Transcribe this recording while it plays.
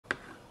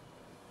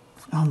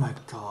Oh my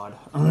god.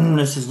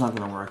 This is not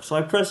gonna work. So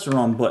I pressed the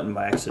wrong button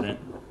by accident.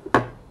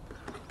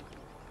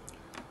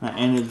 I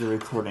ended the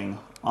recording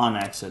on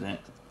accident.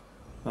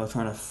 I was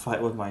trying to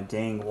fight with my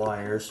dang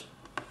wires.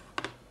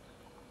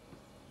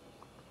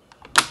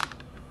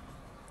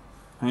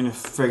 I need to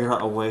figure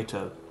out a way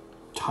to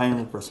tie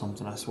them up or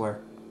something, I swear.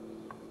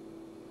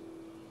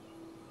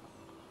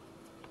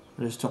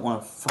 I just don't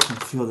want to fucking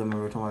feel them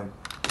every time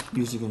I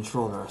use the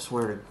controller, I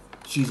swear to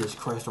Jesus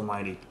Christ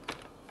Almighty.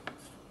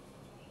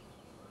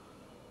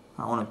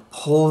 I don't want to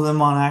pull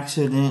them on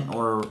accident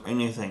or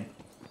anything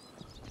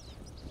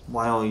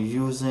while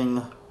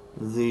using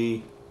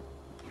the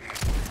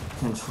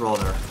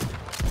controller.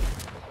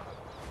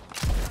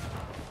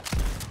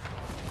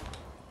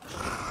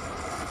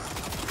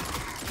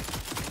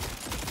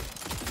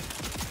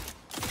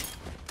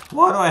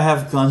 Why do I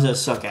have guns that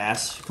suck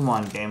ass? Come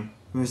on, game.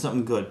 Give me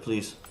something good,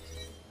 please.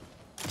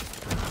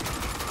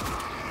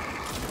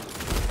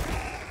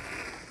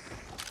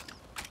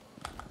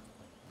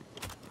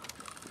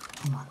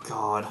 Oh my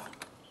god.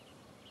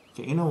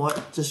 Okay, you know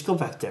what? Just go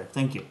back there.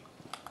 Thank you.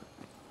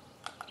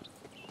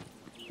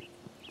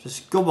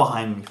 Just go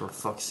behind me, for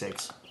fuck's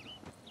sakes.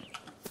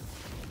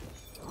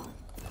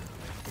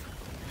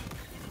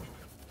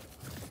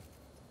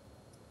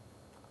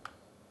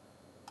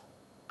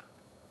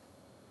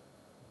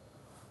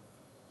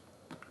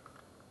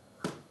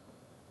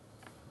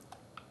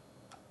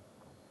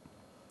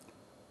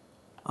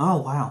 Oh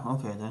wow,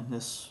 okay then,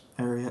 this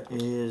area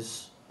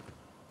is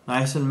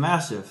nice and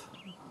massive.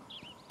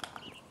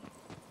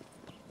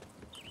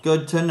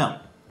 Good to know.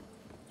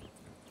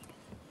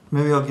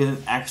 Maybe I'll get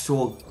an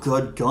actual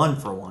good gun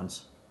for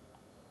once.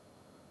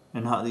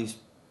 And not these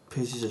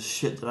pieces of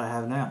shit that I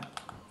have now.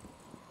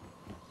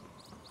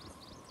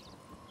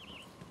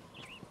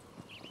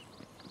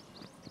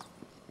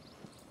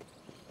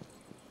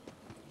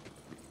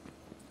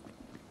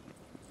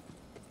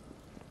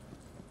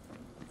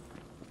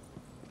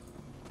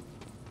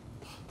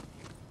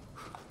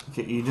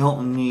 Okay, you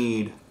don't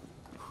need...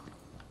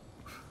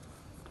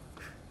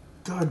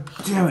 God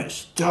damn it,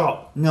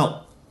 stop!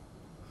 No!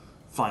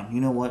 Fine,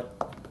 you know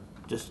what?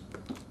 Just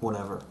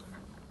whatever.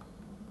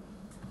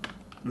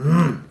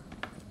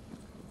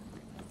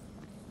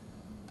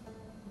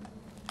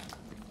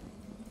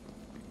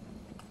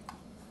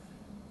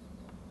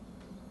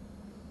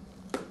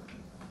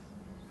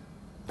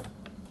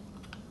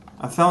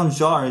 I found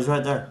jar, he's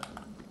right there.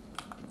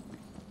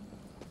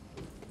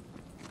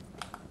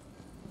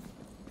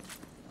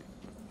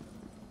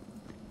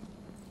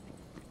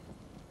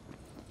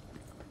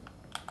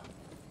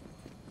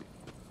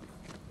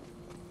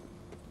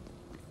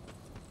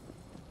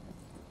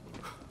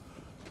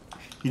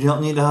 You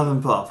don't need to huff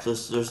and puff.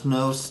 There's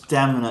no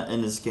stamina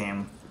in this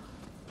game.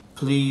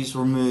 Please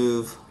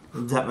remove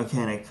that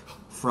mechanic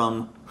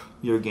from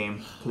your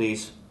game,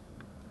 please.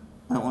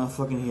 I don't want to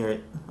fucking hear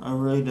it. I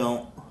really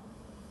don't.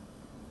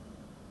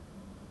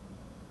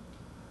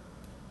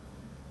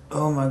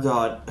 Oh my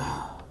god.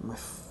 My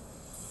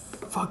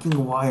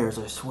fucking wires,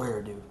 I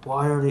swear, dude.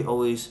 Why are they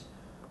always...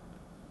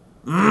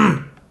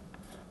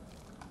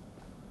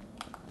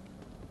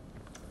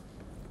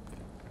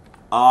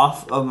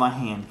 Off of my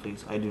hand,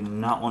 please. I do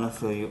not want to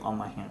feel you on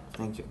my hand.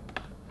 Thank you.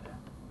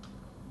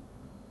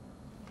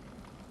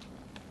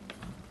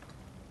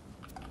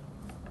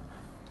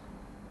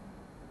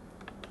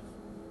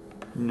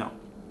 No.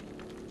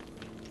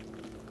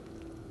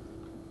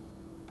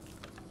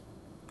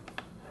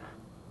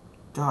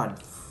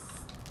 God.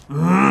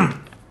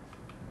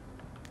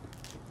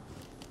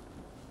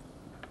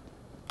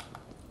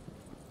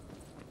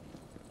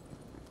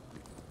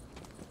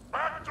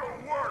 Back to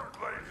work,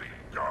 lazy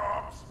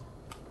gobs,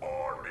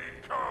 or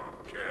become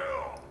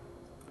killed.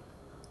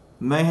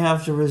 May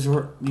have to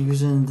resort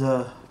using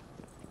the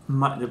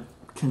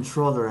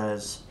controller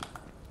as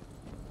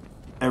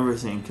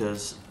everything,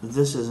 because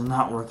this is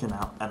not working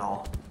out at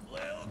all.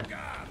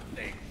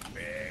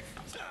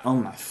 Oh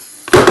my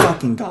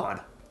fucking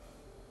god.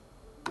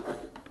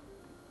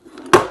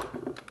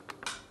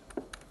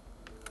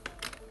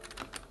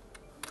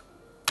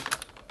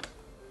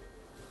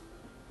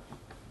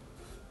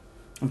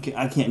 Okay,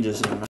 I can't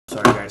just... I'm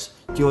sorry, guys.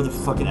 Deal with the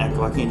fucking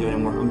echo. I can't do it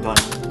anymore. I'm done.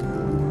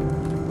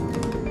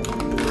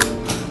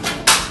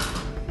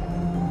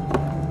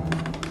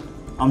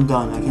 I'm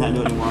done. I cannot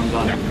do it anymore. I'm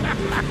done.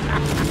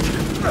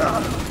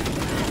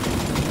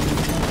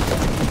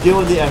 Deal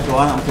with the echo.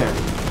 I don't care.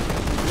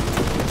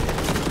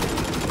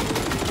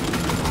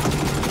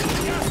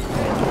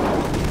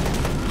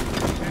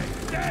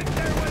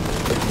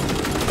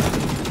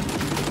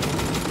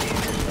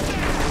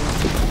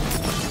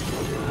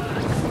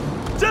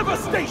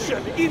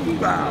 Devastation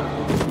inbound.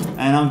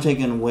 And I'm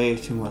taking way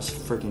too much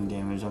freaking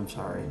damage. I'm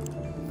sorry.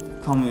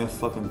 Call me a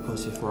fucking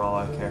pussy for all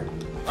I care.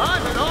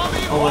 I'm an army.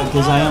 Oh wait,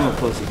 because I am a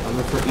pussy. I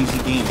look for easy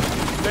games.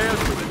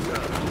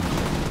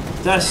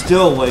 That's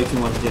still way too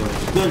much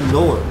damage. Good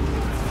lord.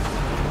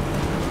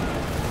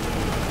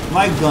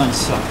 My guns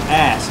suck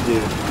ass,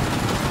 dude.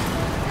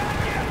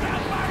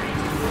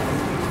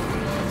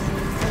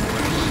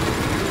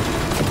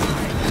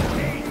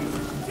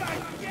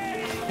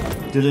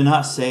 Did it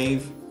not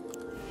save?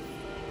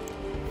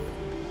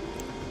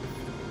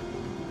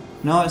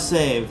 No, it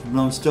saved,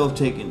 but I'm still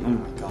taking. Oh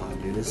my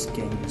god, dude, this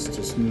game is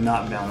just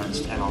not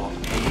balanced at all.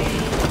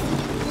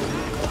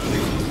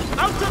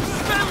 Out of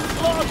spell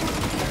slots!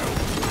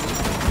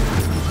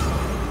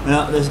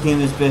 Yeah, this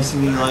game is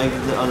basically like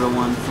the other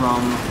one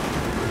from.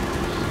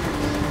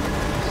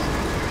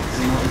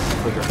 You know, this is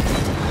quicker.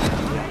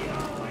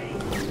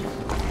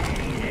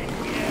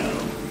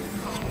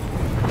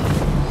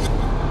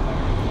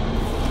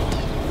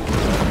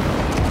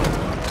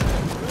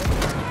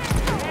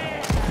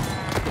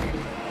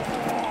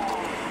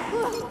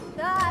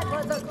 That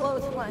was a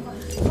close one.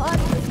 I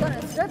was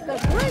gonna strip the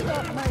bring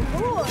off my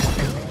board.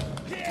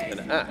 An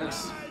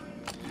axe?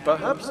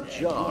 Perhaps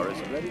Jar is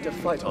ready to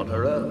fight on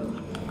her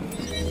own.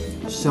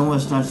 So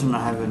much nicer than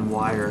having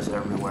wires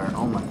everywhere.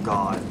 Oh my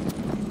god.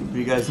 If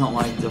you guys don't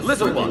like the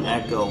Little freaking one,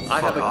 echo,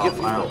 I fuck have a off.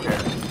 gift I don't for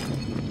care.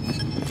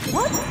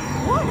 What?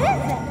 What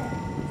is it?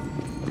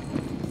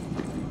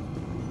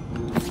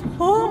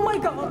 Oh my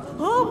god,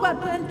 a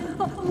weapon!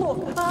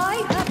 Look, I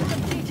have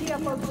some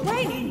GTFO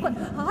training, but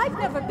I've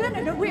never been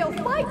in a real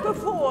fight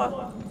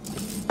before.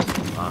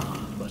 Ah,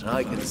 but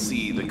I can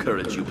see the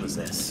courage you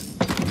possess.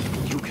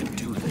 You can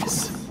do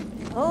this.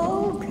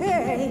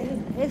 Okay,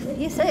 if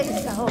you say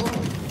so.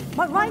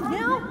 But right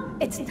now,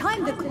 it's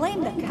time to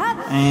claim the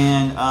castle.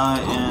 And I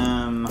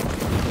am.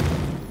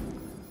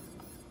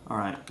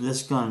 Alright,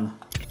 this gun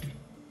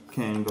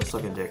can go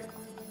suck a dick.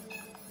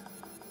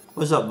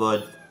 What's up,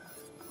 bud?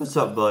 What's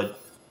up, bud?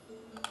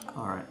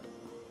 Alright.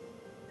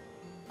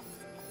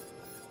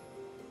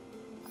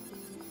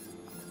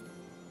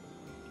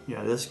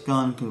 Yeah, this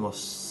gun can go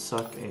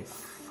suck a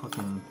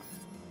fucking.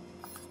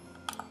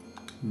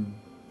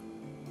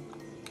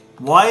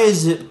 Why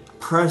is it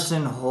press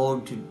and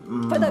hold to.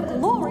 For the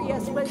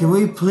glorious. Can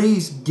we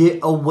please get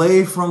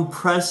away from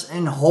press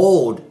and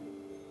hold?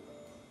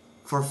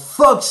 For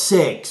fuck's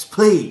sakes,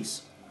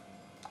 please.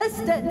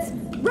 Resistance!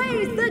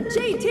 Raise the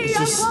GTFO! It's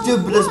the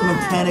stupidest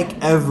mechanic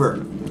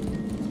ever.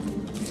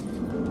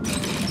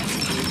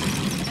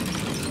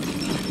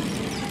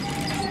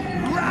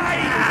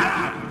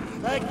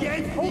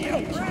 Against the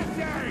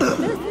oppressor!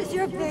 This is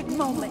your big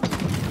moment.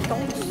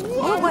 Don't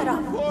screw it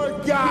up. For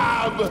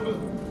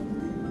Gob!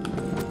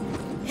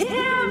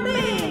 Hear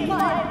me,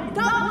 my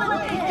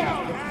goblin king!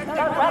 The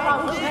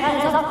revolution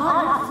is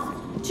upon us!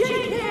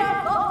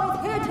 GTFO is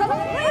here to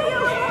free you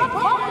from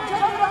bondage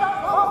of the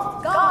false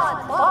god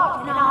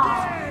barking on.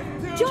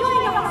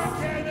 Join us,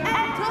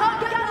 and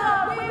together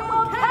we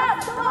will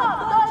cast off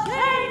the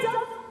chains of...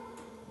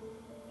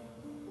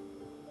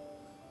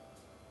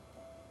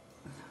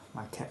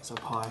 My cat's up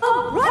high.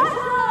 oppression!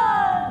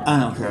 I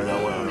don't care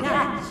though, whatever.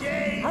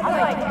 I'd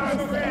like to turn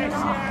this thing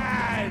off.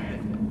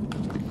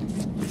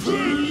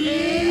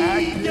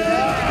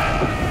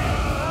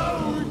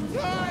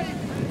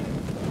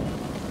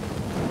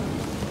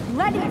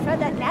 Ready for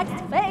the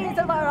next phase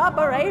of our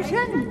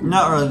operation?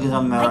 Not really, because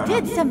I'm mad I right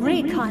did now. some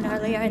recon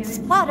earlier and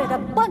spotted a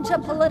bunch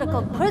of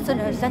political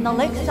prisoners in the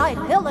lakeside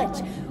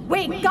village.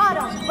 We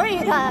gotta free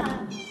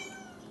them!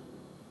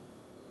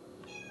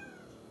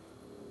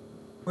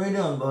 What are you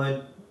doing,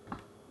 bud?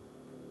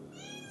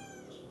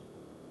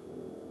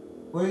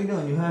 What are you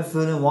doing? You have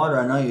food and water,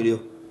 I know you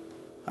do.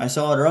 I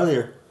saw it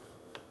earlier.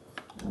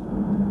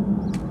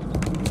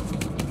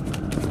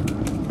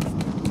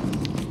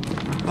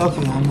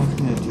 Okay, I'm not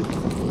gonna do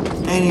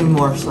any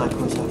more side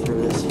quests after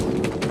this.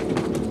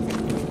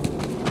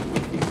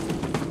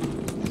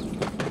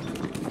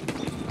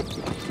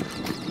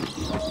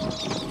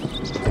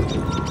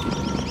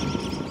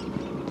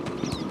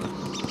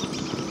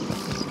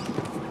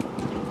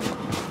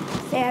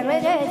 There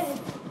it is.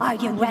 Are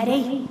you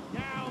ready?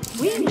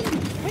 We need to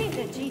free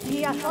the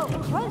GTFO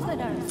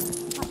prisoners.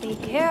 But be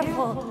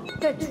careful.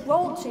 The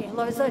troll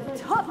jailers are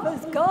tough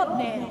as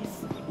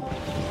gobnails.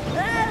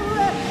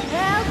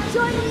 I'll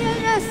join you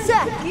in a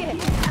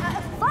second.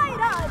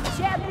 Fight on,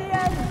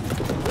 champion!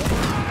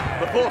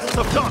 The forces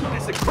of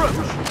darkness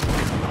encroach!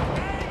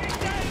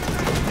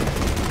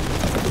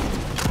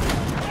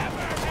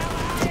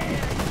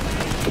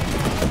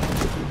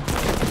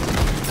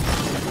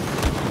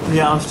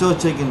 Yeah, I'm still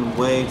taking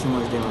way too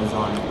much damage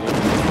on it.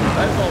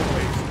 As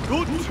always,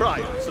 good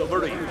triumphs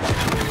over evil.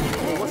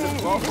 Or was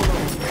it lawful?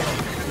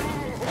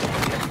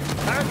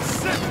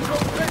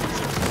 Ancestral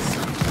vengeance!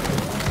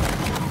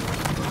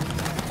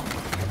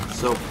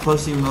 So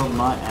pussy move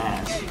my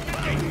ass.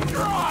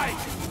 Right!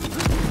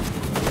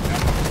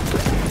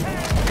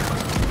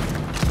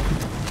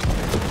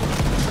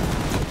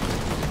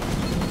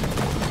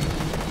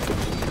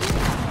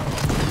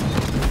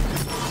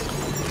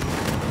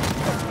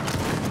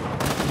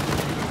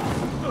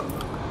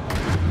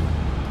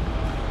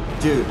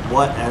 Dude,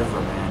 whatever,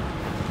 man.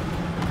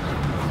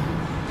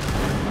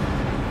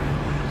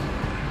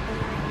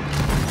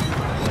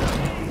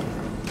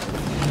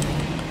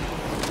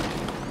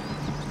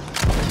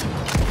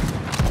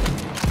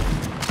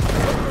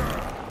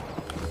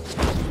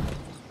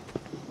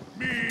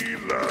 Me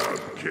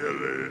love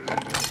killing.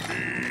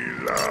 Me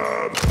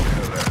love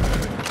killing.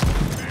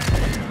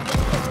 Me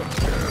love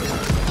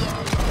killing.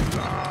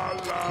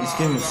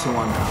 game is so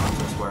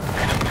unbalanced, I swear.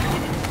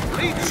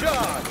 Lead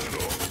charge!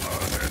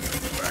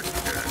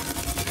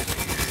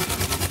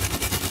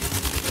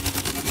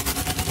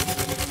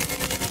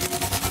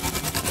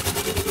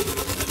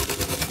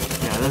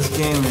 Yeah, this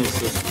game is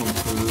just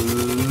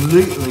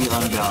completely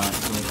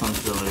unbalanced when it comes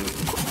to loot.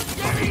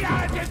 Get me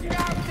out of this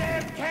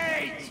goddamn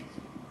cage!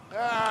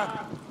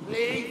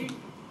 Please?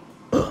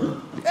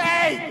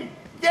 Hey!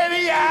 Get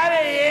me out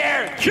of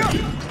here!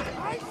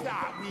 I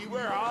thought we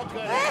were all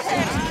gonna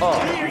Oh,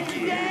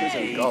 there's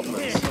a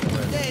goblin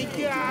somewhere. Thank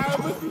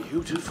God!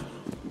 Beautiful.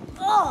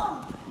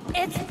 Oh,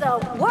 it's the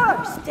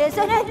worst,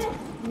 isn't it?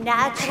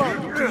 Natural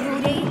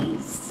beauty,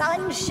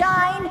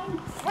 sunshine,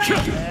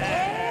 fresh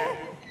air.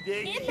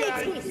 It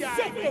makes me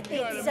sick that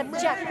they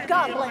subject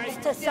goblins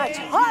to such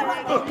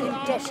horrible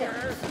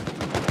conditions.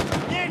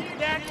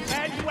 Knick-knack,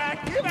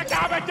 paddywhack,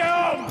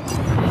 give-a-gabba-doom!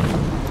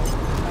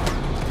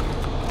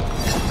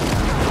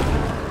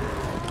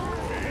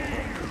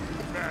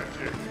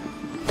 Magic.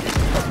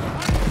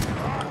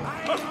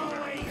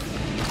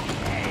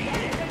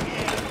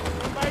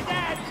 By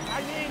that, I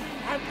mean,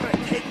 I'm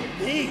gonna take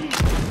me.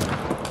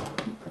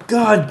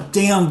 God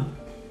damn.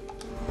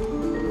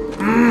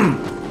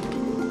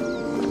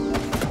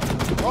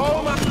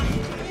 Oh my!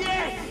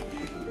 Yes!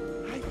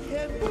 I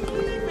can't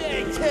believe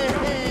it!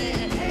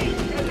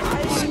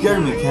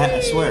 Scared me, cat,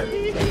 I swear.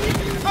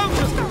 I'll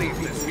just leave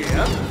this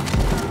here.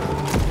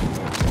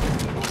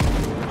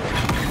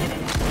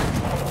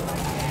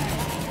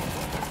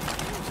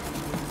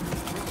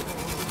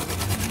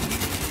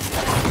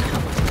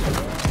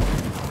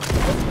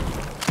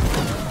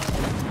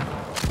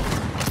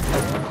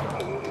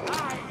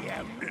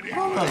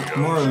 Like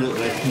more loot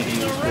that I can't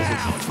use because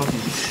it's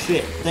fucking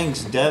shit. Thanks,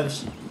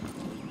 devs.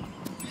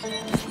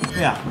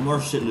 Yeah,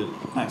 more shit loot.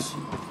 Nice.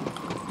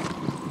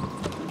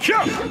 You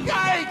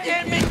gotta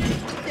get me!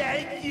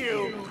 Thank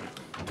you!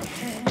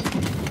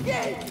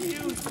 Thank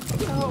you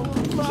so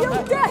much! You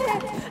did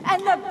it!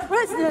 And the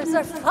prisoners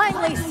are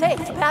finally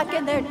safe back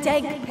in their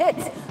dank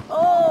pits.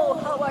 Oh,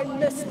 how I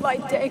miss my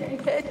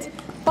dank pit.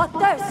 But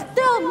there's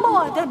still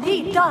more to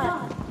be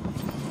done.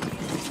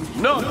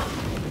 No!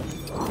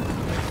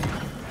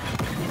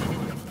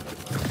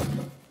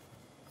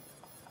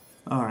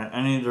 Alright,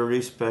 I need to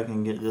respec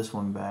and get this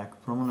one back.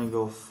 But I'm gonna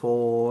go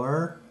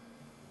for...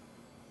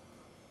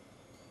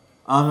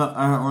 I'm not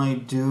only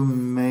do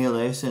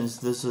melee since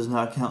this does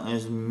not count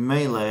as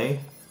melee.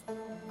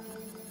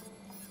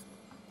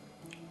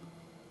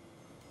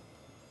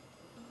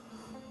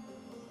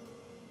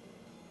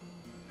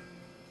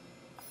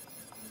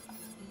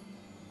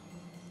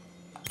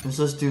 Let's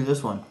just do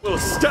this one. Will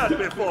stand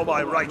before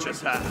my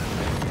righteous hand.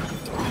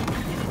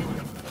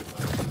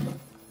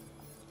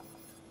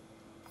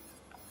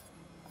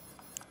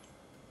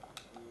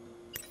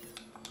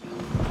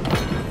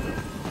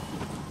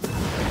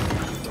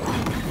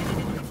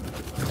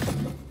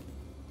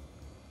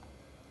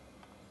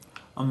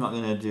 I'm not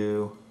gonna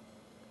do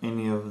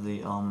any of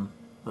the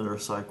other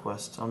side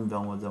quests. I'm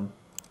done with them.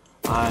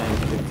 I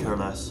could care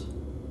less.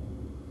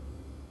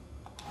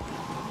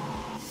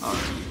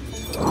 Alright.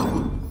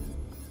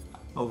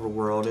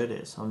 Overworld it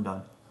is. I'm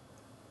done.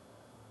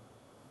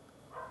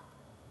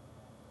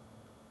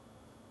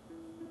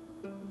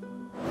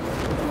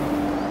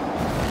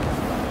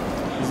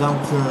 Because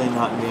I'm clearly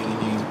not getting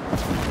any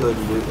good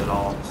loot at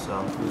all,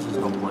 so there's just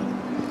no point.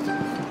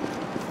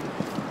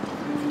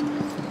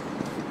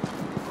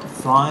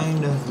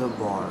 Find the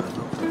bard.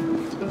 Okay.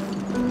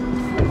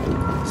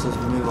 Let's just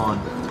move on.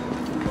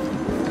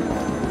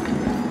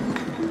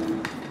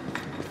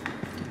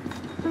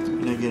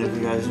 And again, if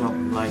you guys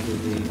don't like the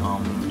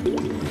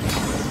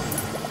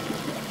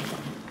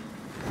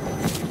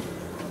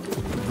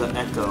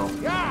echo,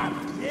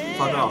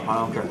 fuck off, I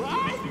don't care. I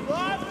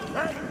love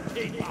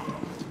hurting people!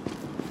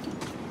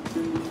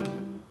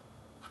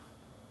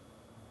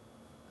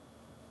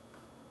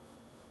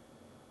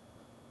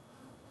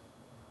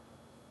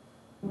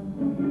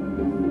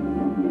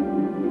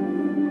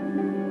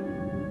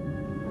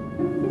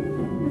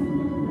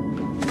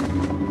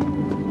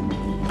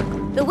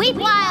 The weak,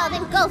 wild,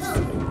 and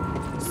ghostly.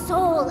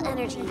 Soul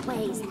energy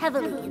weighs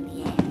heavily in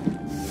the air.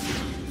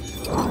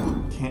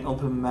 Can't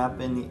open map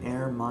in the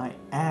air, my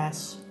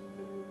ass.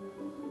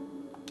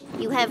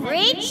 You have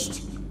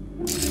reached...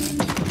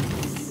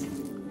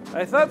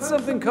 I thought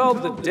something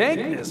called the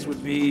dankness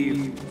would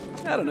be,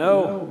 I don't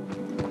know,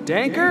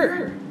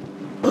 danker?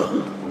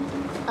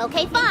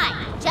 Okay, fine.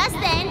 Just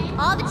then,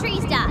 all the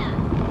trees die.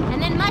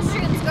 And then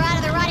mushrooms grow out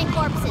of the rotting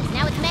corpses.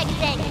 Now it's mega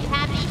dank. You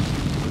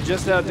happy?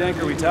 Just how dank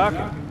are we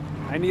talking?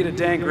 I need a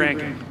dank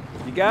ranking.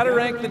 You gotta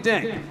rank the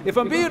dank. If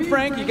I'm being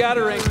frank, you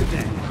gotta rank the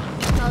dank.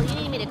 Oh, you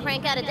need me to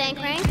crank out a dank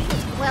rank?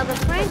 Well, the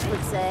French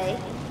would say,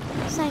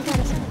 "Sank out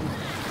a sank."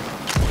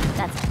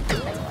 That's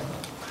it.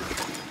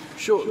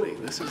 Surely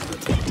this is the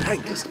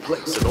dankest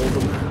place in all the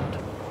land.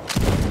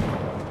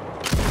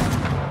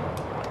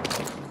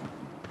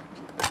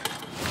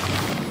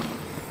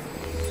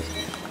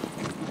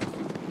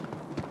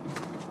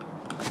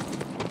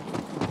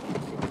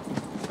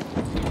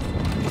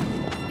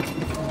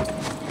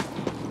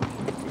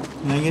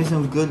 Can I get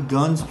some good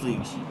guns,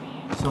 please?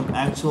 Some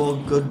actual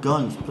good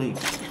guns, please.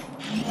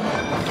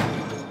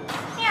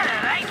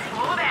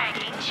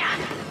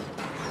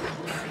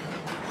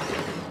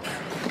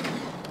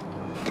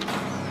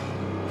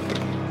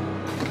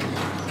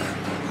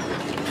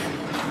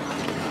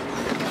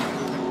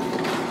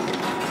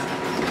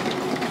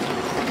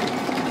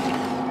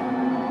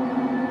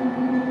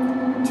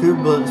 Two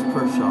bullets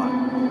per shot.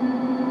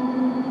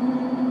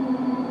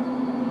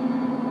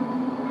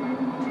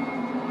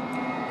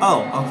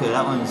 Oh, okay,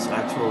 that one's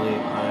actually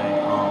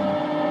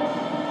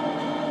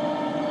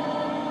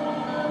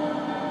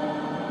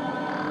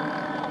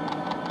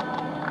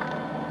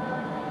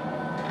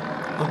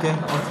okay,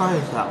 I'll try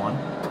that one.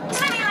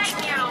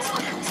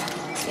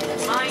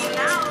 Mine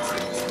now.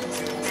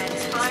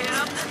 Let's fire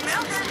up the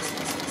smelter.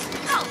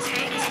 I'll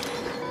take it.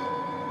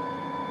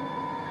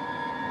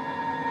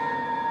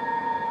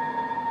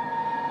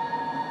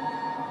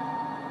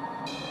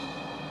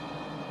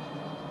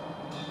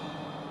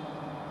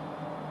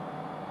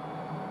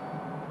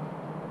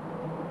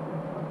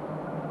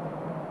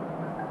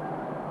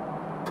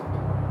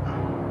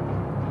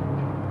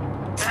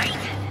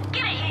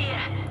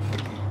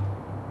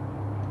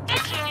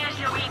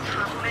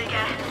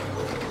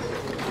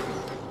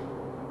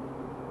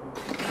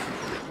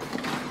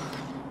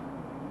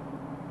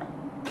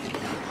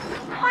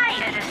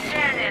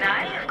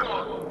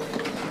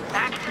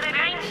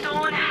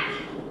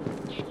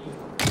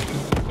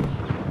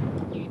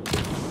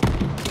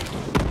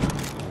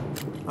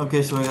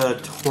 Okay, so I got a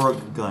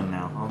torque gun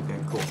now. Okay,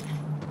 cool.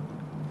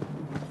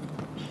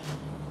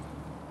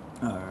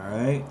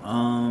 Alright,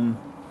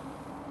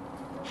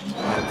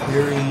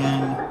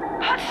 Hyperion.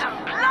 Put some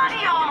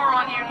bloody armor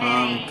on your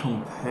knee.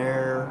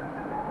 Compare.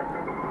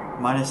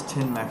 Minus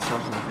 10 max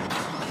health increase.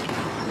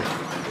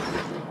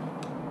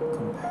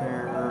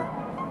 Compare.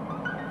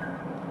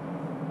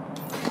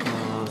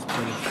 Those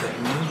benefit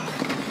me.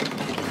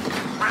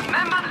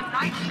 Remember the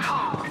knight's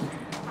code,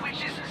 which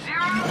is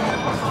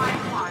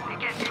 0451 to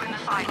get you in the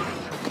cycles.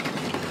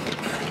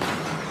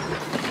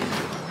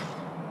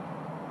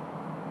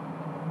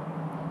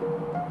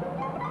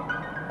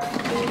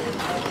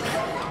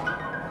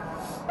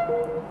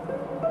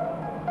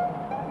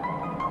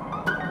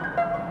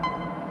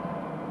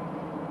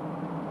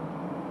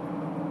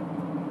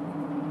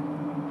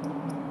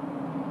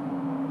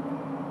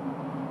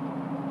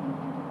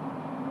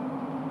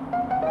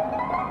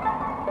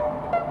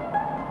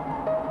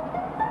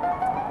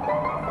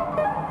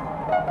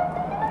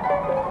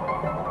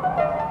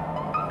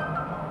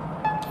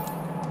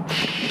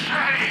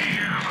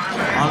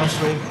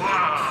 Honestly,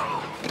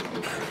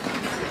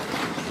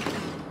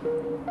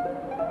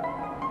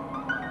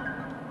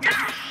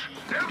 Yes!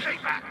 No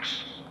takebacks!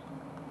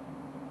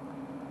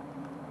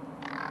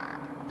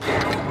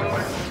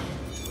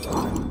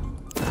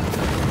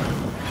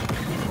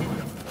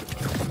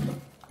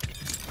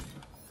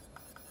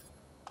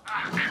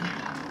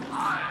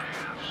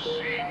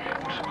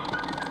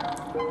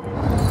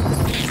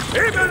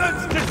 Imminent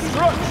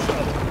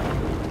destruction!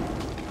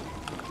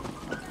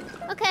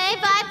 Okay,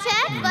 vibe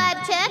check,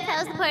 vibe check.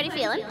 How's the party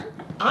feeling?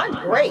 I'm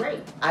great.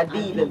 I'd be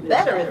even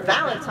better if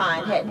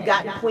Valentine hadn't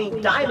gotten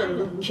Queen Diamond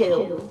Loot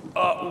killed.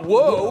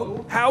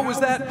 Whoa! How was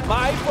that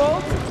my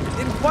fault?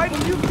 And why do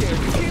you care?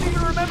 You can't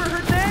even remember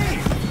her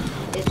name!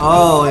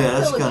 oh yeah,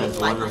 that's kind of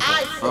Like wonderful.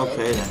 I said,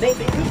 Okay then.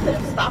 maybe you could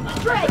have stopped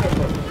the dragon,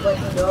 but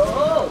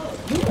no,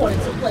 you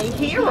wanted to play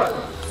hero.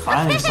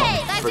 Finally Okay,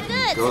 something vibes are freaking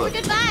good. Super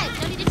good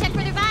vibes. No need to check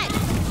further vibes.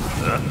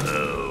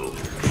 Uh-oh.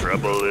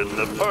 Trouble in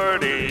the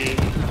party.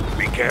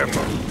 Be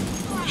careful.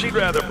 She'd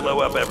rather blow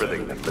up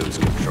everything than lose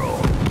control.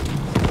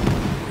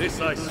 This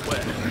I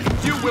swear.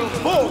 You will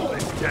fall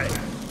this day.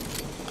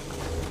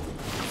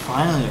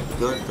 Finally a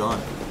good gun.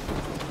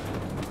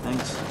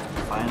 Thanks.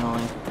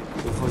 Finally.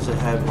 Before I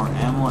had more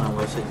ammo and I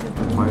wish it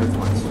didn't require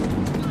twice.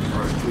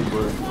 Or 2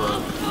 bullets per.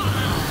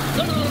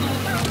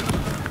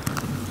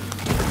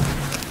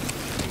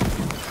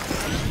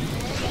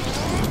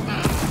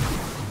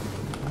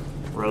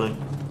 Really?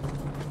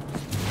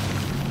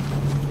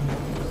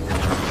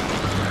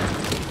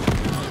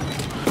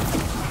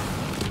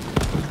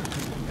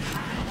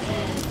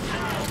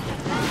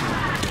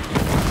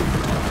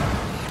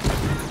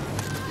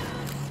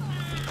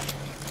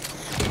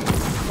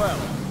 Well,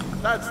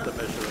 that's the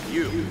measure of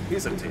you,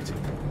 isn't it?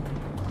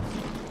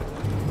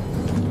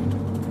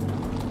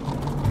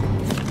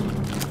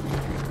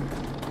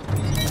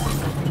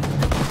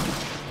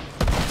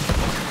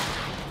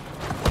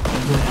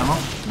 Infinite ammo?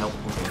 Nope.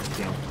 Okay,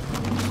 damn.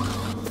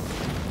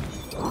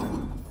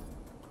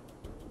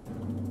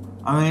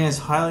 I mean, it's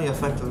highly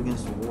effective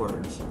against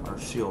wards, or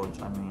shields,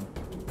 I mean.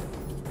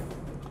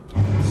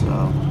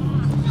 So.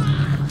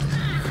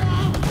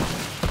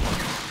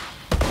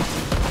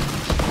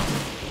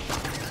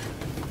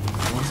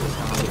 Once it's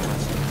how it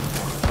is.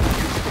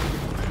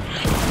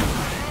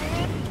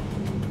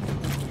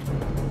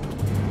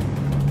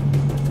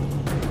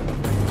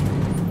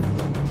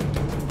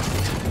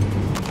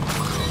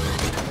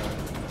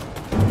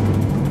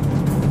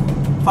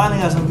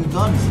 Finally got some good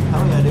guns.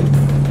 Hell yeah, dude.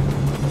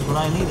 That's what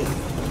I needed.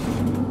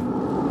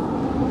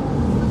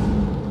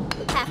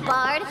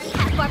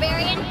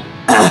 barbarian.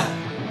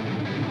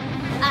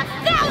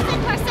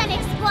 1,000%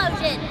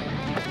 explosion.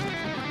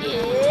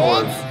 It's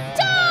Torg!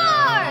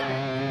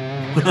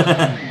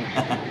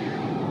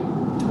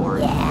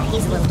 Torg. Yeah,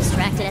 he's a little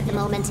distracted at the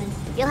moment.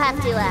 You'll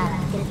have to, get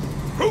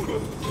Who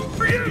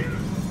for you?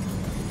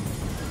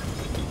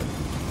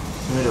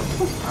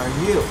 Who are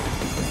you?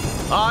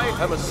 I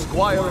am a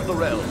squire of the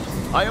realm.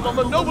 I am on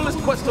the noblest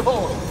quest of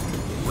all.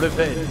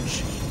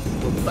 Revenge.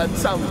 That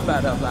sounds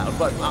bad out loud,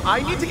 but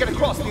I need to get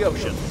across the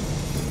ocean.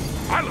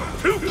 I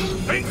love two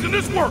things in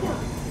this world.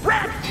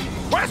 Rap,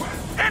 quest,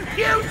 and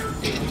huge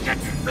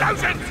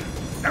explosions.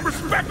 And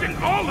respecting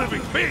all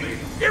living beings,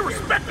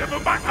 irrespective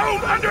of my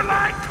own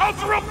underlying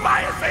cultural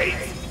biases.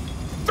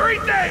 3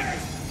 things.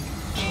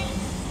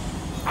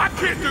 I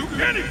can't do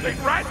anything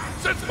right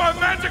since my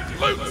magic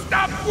loot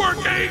stopped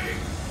working.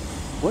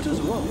 What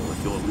is wrong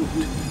with your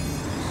loot?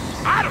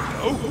 I don't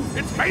know.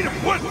 It's made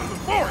of wood from the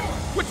forest,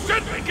 which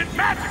should make it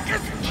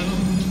magic.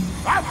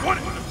 I won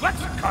it in the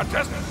flexing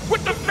contest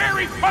with the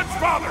fairy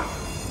Punchfather.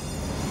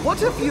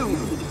 What if you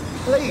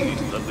played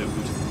the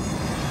lute?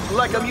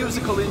 Like a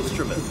musical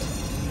instrument,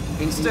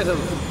 instead of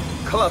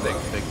clubbing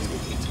things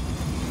with it.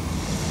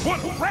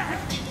 What a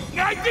rat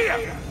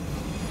idea!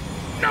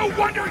 No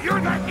wonder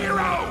you're the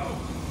hero!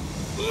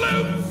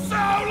 Luke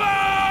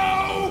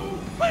Solo!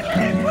 Wait!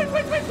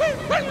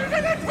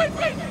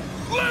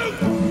 Luke!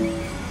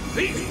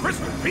 These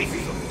crystal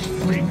pieces of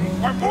debris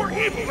are more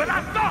evil than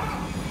I thought!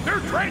 They're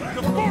draining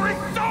the boring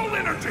soul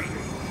energy!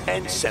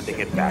 And sending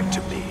it back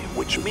to me,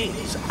 which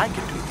means I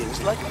can do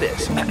things like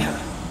this.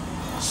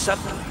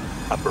 Suddenly,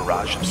 a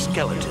barrage of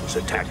skeletons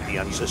attack the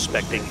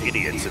unsuspecting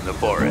idiots in the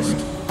forest.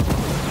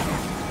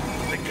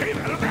 They came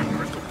out of that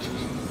crystal.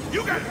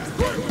 You gotta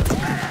destroy them.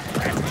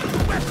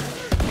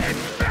 And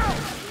now!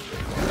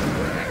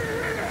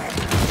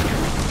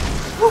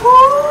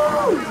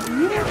 Woohoo!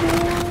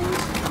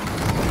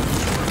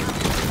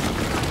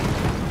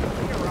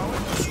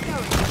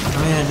 I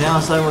mean, the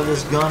downside with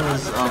this gun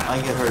is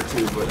I get hurt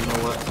too, but you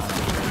know what?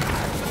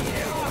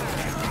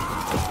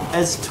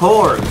 It's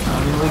Torg. I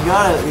mean,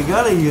 we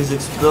gotta use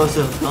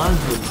explosive guns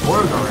with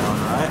Torg around,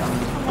 right? I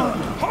mean,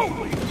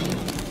 Holy!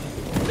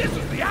 This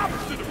is the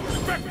opposite of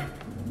respect.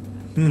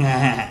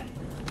 nah.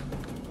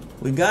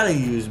 We gotta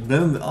use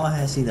boom. Oh,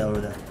 I see that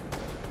over there.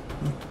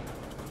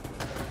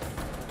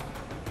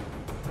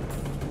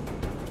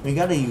 We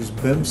gotta use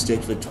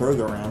boomsticks with Torg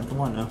around.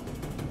 Come on now.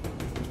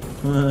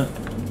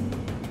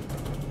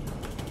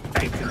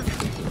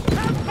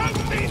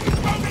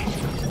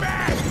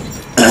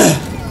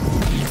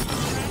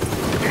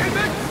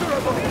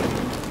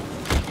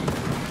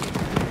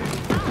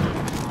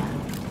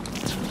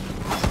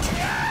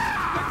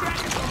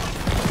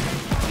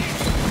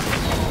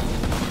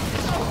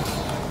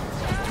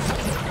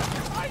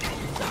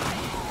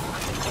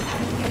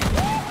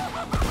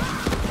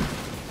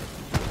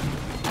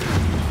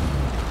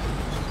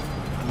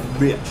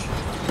 Bitch.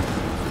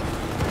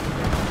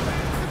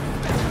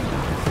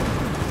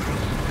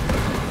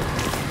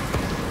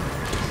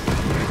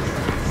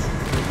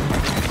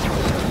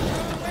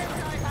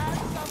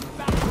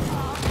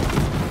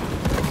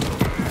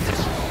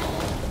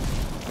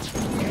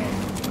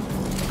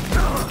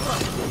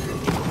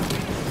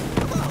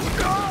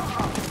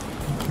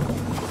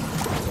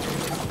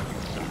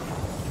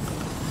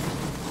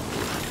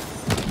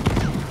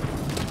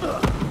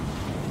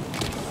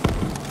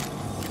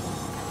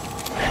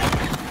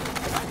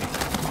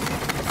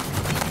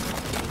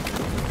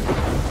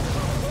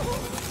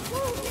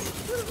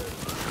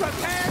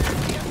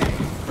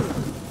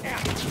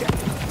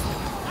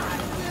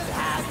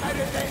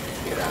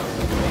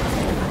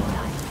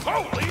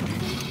 Holy!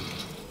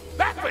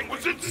 That thing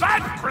was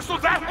inside the crystal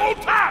that whole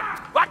time!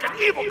 Like an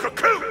evil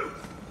cocoon!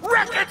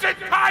 Wreck its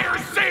entire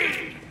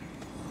seed!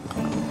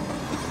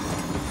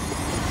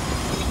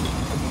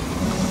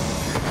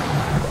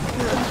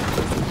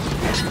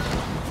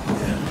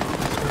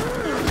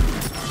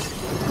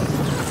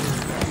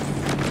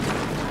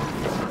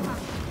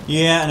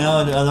 Yeah,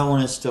 no, the other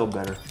one is still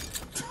better.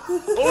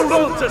 Hold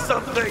on to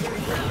something!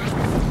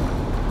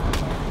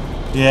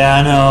 Yeah,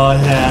 I know,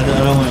 yeah, the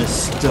other one is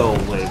still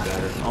way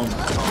better. Oh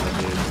my god,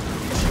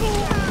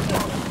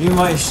 dude. You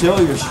might show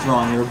you're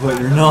stronger, but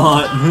you're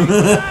not.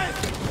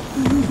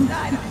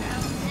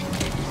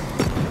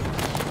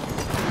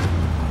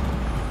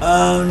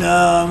 Oh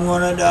no, I'm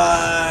gonna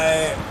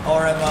die!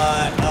 Or am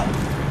I?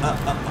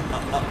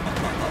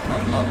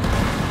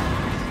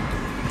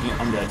 Yeah,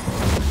 I'm dead.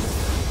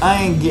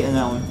 I ain't getting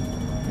that one.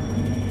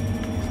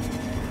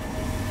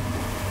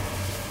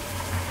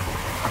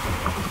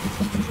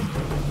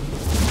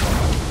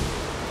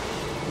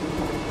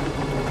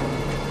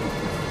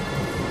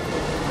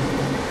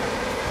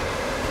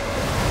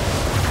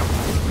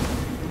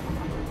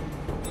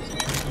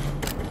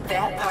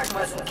 That part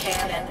wasn't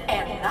canon,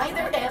 and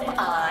neither am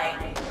I.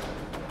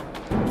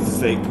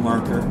 Fake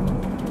marker.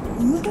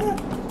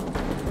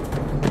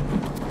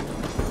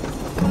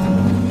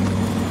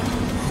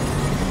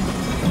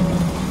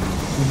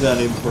 That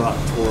he brought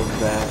Torg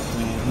back,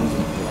 man. He's a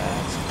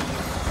blast.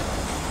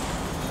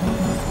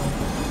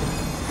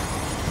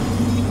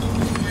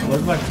 What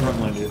if I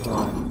currently do? Hold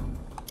on.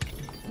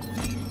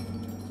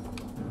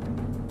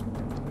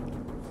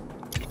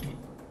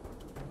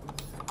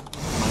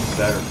 Mine's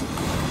better.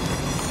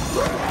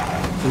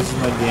 This is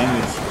my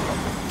damage.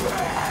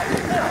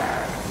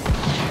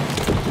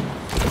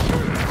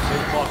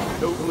 They fought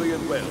nobly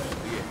and well.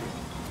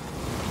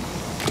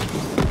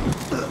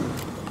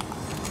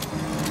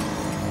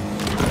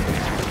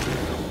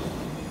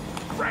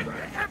 Friend,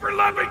 ever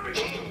loving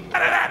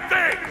out of that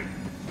thing!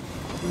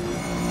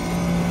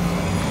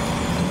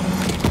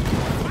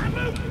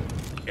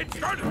 It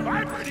started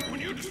vibrating when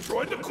you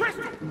destroyed the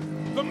crystal.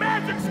 The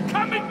magic's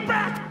coming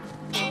back.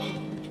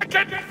 I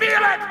can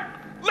feel it.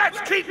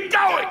 Let's keep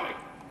going.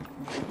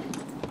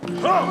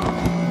 Oh,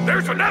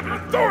 there's another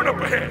thorn up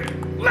ahead.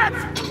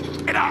 Let's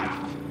get up.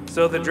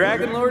 So the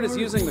Dragon Lord is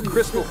using the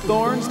crystal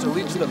thorns to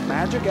leech the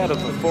magic out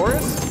of the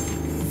forest?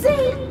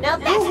 See, now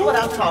that's what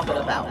I'm talking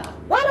about.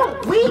 Why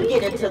don't we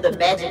get into the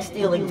magic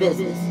stealing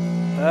business?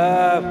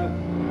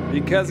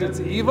 Because it's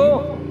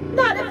evil?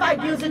 Not if I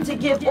use it to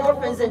give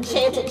orphans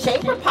enchanted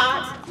chamber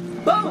pots.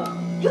 Boom!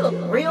 You look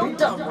real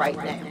dumb right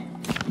now.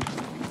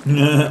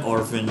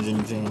 Orphans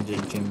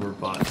enchanted chamber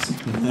pots.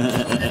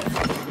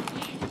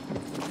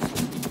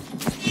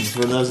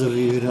 For those of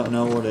you who don't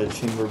know what a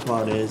chamber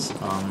pot is,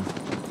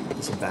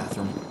 it's a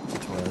bathroom. It's a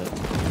toilet.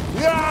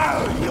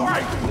 Yeah, you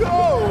right.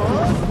 No.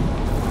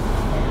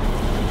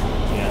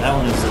 Yeah, that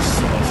one is just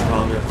so much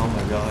stronger. Oh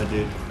my god,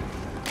 dude.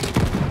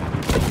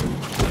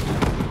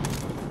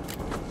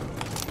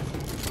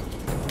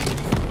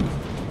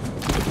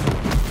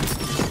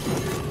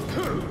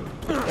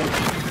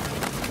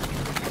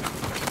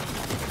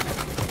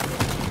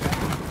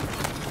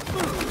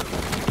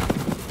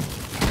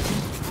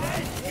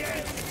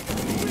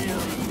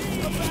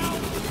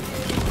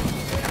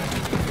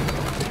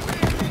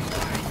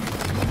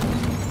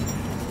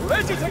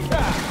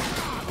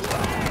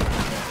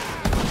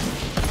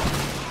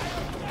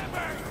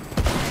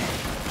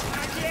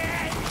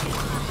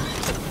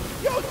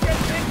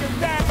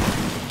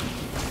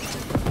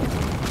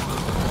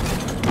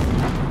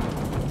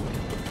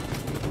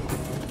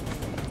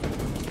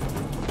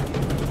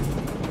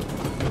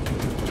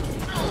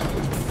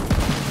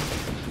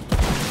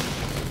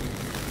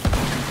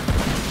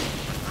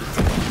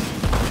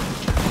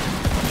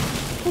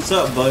 What's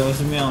up, buddy? What's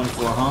you meowing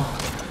for, huh?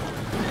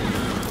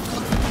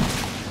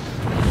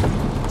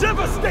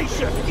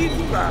 Devastation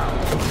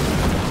inbound.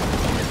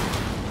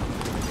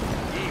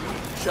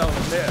 Shall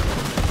live.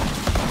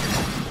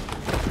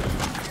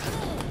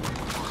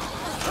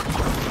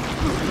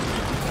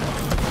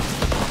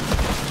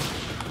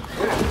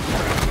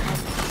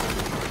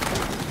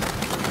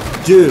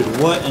 Dude,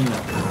 what in the...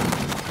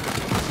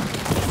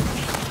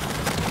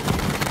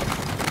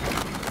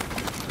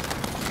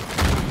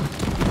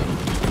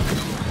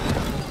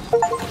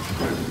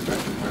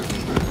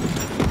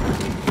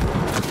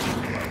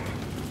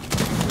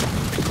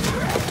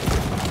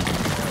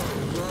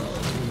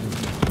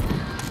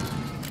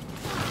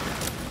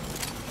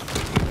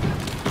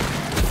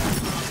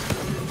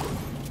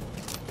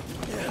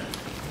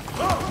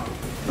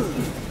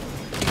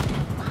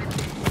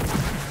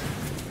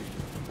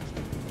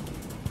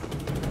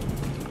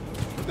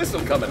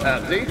 This'll come in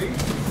handy.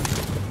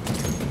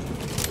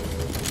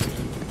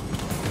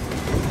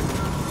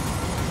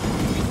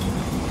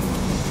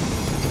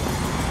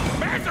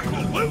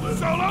 Magical loot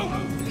solo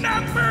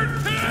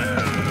number 2.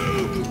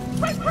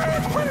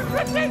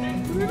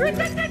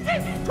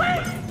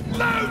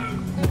 Loot.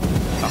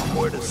 A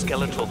horde of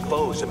skeletal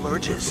foes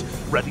emerges,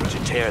 ready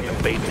to tear the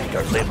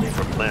Baymaker limb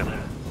from limb.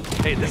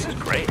 Hey, this is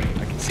great.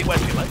 I can see why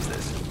she likes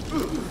this.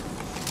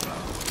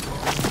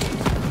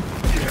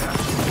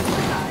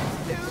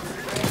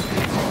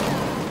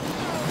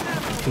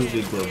 Please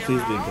be good,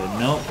 please be good.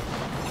 Nope.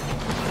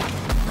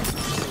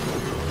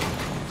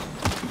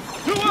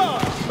 To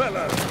us,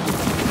 fellas.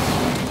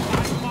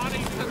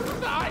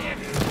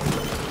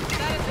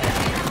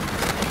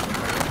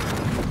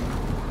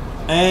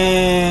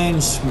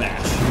 And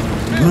smash.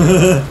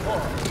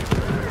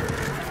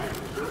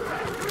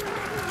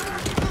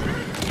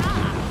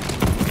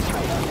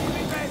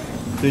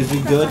 Please be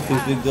good,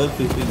 please be good,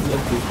 please be good,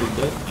 please be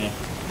good. Eh.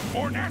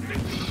 More nasty.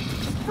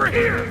 We're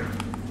here.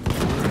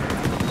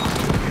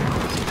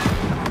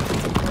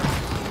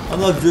 Oh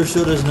look, Drew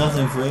Shield does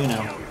nothing for you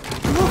now.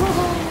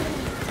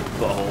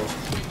 Buttholes.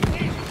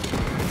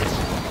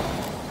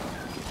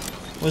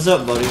 What's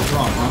up, buddy? What's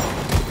wrong, huh?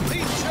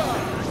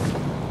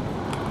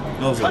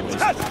 No,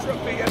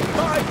 Catastrophe in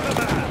my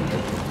command.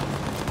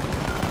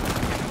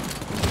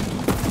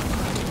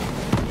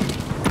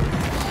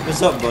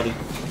 what's up, buddy?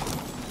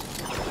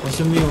 What's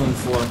you mewing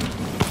for?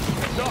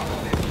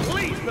 Darkness,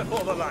 please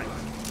before the light.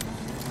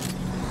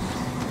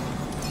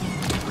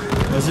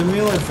 What's you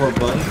mewing for,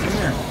 buddy? Come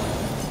here.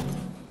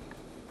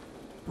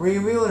 What are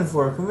you mewing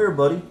for? Come here,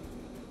 buddy.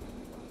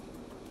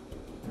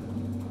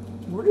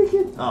 Where did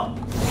you get? Oh.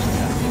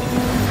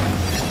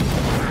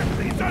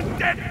 These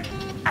undead.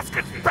 Ask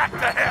us back to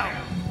hell.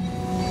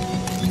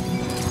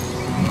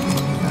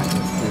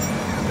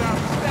 Now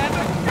stand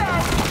up, go.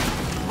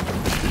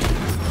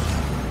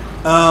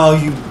 Oh,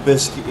 you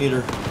biscuit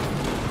eater.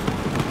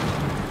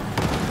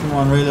 Come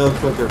on, reload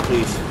quicker,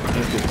 please.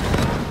 Thank you.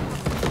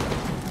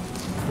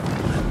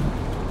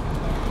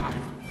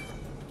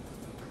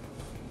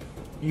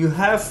 You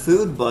have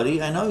food, buddy.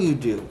 I know you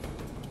do.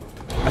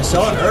 I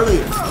saw it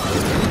earlier.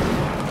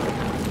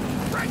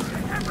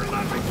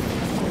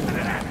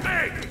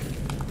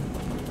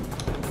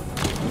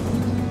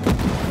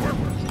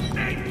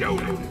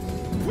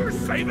 We're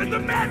saving the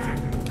magic!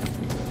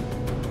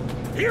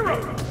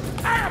 Hero,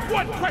 I have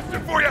one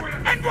question for you,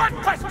 and one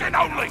question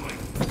only!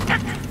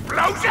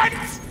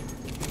 Explosions?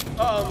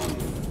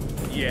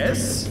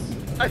 Yes,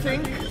 I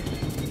think.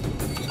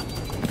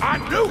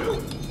 I'm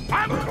new!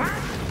 I'm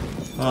glad!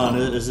 Oh,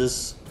 is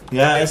this...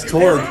 Yeah, it's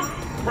Torg.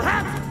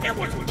 Perhaps it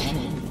was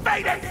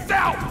fate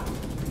itself!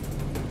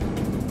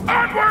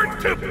 Onward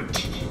to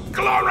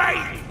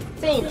glory!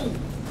 Phoenix,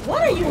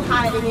 what are you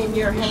hiding in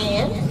your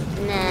hand?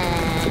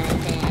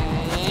 Nothing.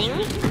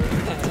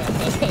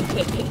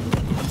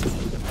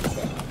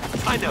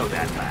 I know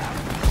that laugh.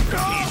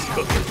 He's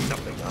cooking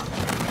something up.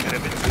 And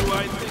if it's who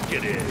I think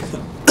it is,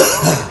 I'm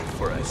ready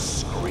for a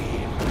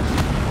scream.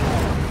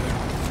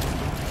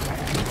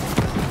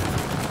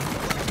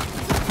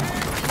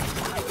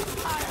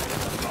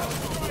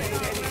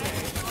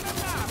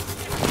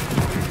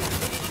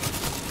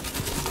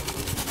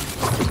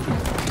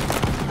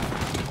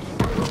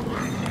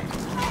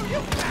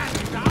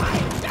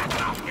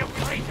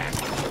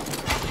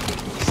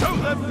 Show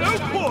them no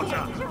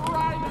quarter!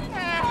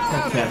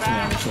 He'll catch me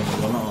on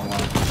something. Well, not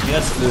online. He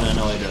has food, I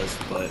know he does,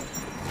 but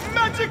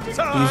Magic he's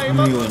time!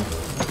 mewing.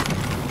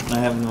 I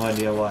have no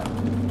idea why.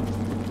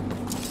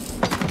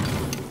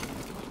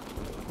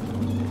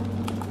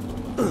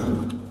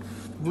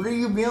 What are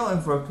you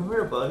mewing for? Come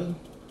here, buddy.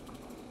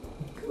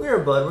 Come here,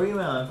 bud. What are you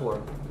mewing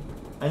for?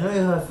 I know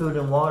you have food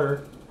and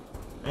water.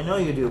 I know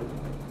you do.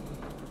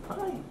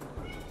 Hi.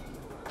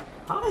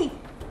 Hi.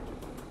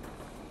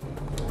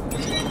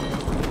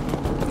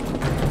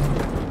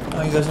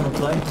 Oh, you guys want to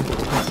play?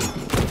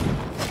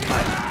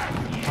 Hi.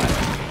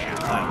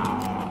 Hi.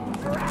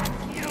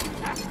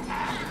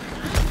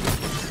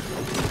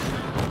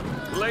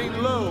 Laying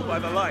low by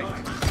the light.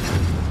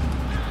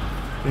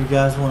 You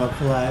guys want to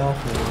play? I'll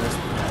play the rest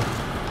of the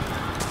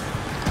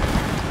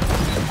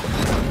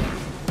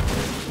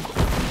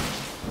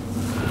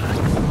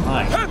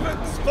Hi.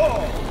 Heavens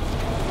fall!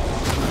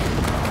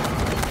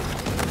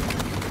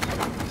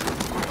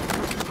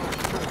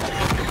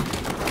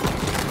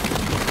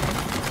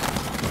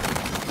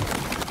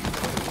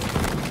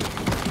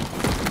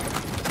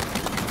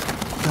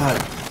 God,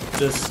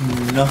 just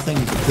nothing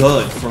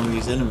good from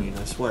these enemies,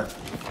 I swear.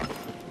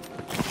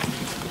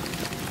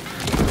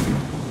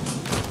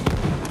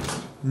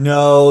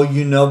 No,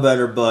 you know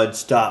better, bud.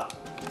 Stop.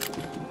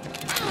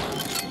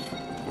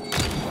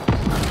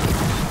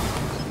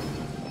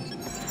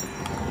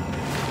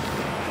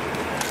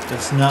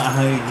 That's not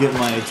how you get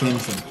my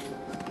attention.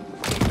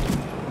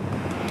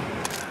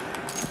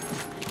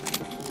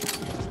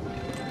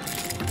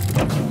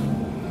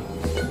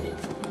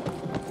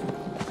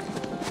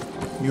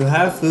 You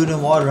have food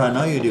and water, I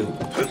know you do.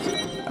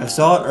 I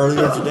saw it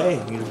earlier today.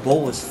 Your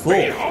bowl was full.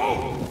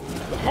 Behold!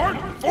 The heart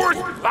of the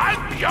forest lies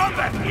beyond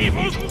that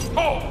evil's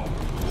pull!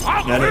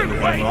 I'll That clear didn't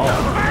the way happen to at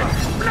all. my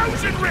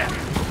explosion rift!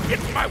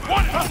 It's my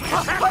one and only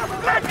attack!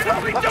 I can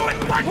only do it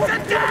once a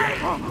day!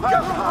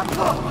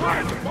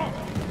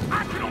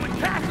 I can only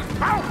cast as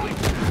powerfully!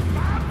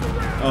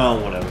 Oh,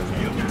 whatever.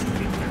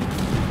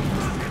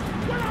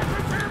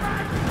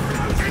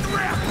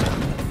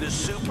 The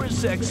super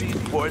sexy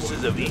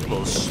forces of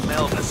evil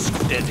smell the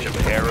stench of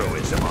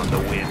heroism on the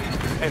wind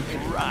and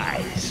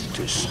rise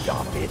to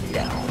stomp it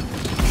down.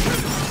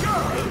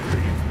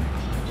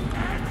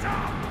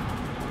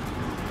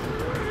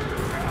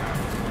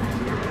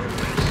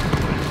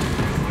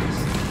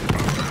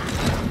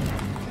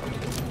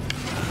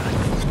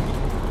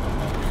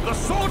 The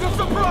sword of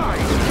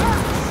surprise!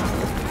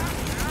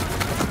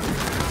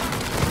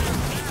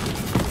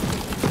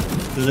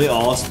 Do they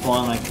all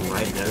spawn like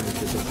right there?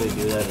 Because if they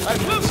do that, it's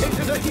I've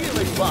located a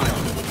healing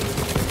vial.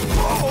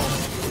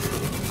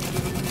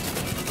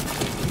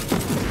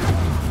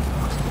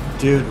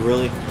 Dude,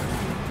 really?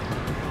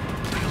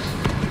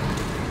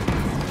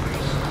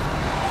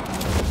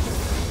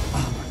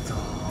 Oh my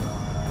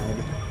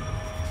god.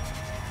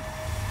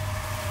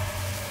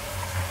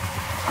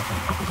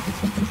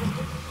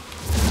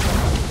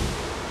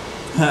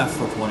 Ha,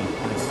 for 20.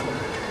 Nice.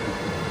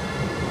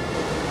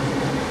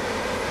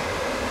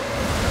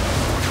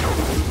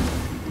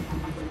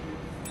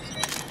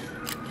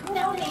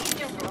 No need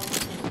to roll.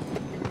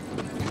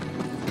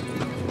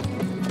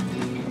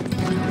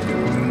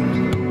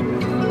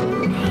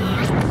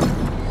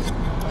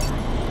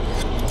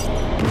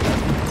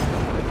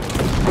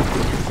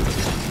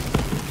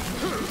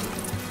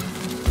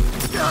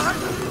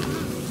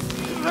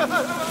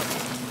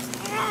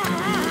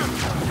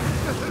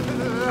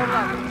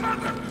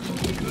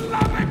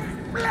 Love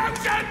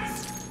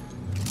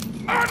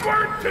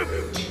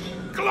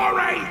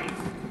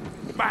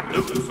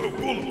so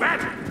full of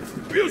magic.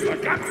 Feels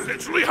like I'm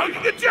essentially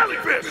hugging a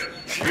jellyfish.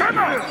 Come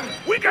on,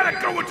 we gotta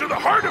go into the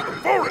heart of the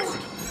forest.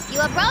 You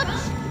approach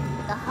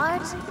the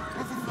heart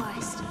of the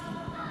forest.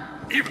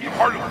 Even the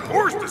heart of the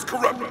forest is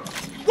corrupted.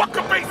 What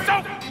could be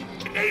so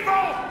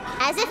evil?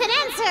 As if in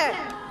answer,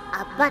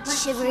 a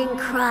butt-shivering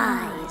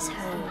cry is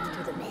heard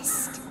through the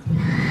mist.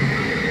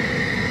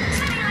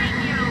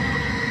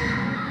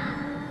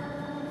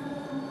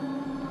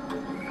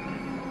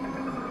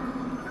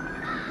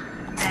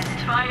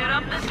 Let's fire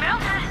up the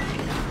smelter.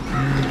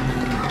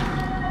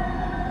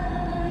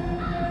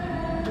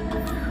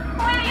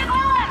 Where are you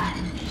going?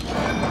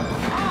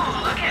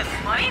 Oh, look at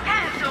my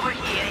pants over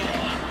here.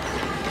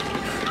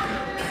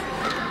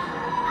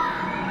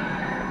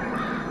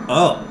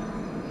 Oh.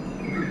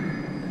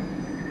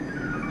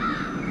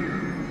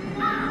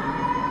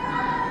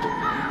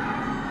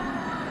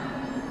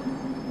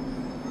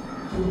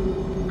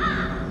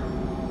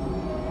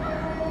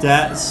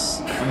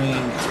 That's, I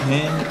mean,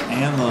 10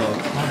 ammo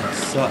kind of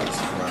sucks,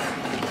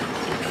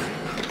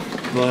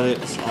 but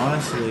it's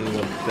honestly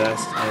the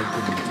best I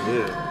can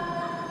do.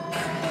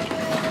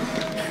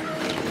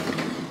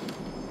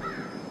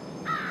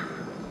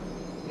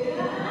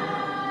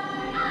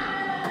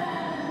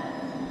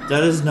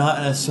 That is not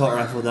an assault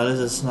rifle, that is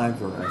a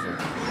sniper rifle.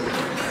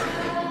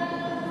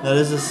 That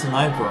is a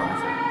sniper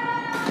rifle.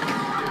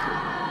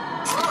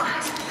 Oh,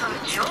 some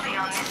jolly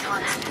on this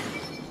one.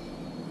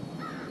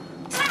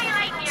 Maybe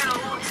like me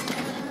old.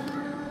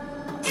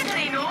 Didn't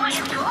they know what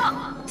you've got?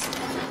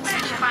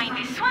 Where'd you find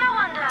this one, I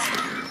wonder?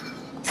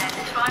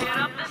 Let's fire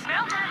up the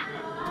smelter.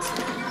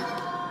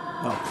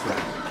 Oh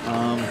crap.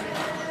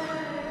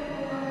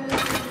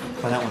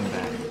 Put that one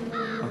back.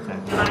 Okay.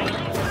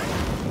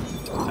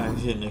 I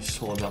didn't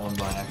hold that one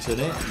by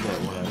accident, but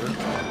whatever.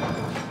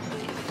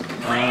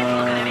 I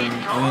mean,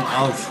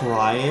 I'll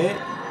try it.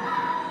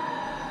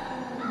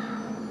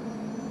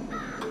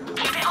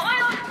 Keep it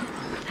oiled.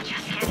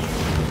 Just kidding.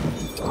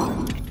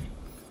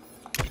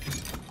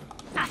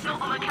 That's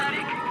not a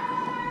mechanic.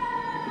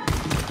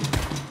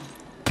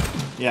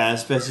 Yeah,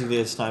 it's basically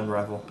a sniper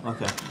rifle.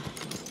 Okay.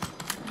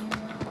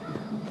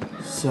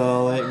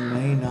 So it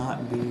may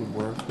not be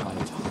worth my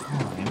time.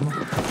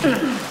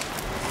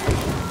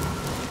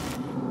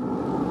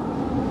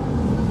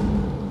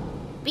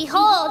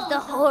 Behold the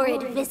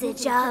horrid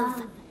visage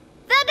of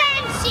the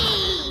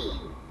Banshee!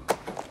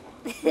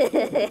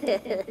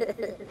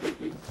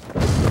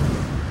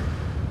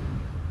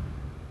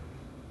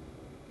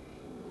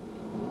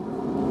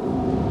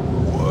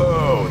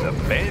 Whoa, the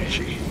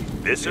Banshee.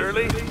 This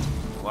early?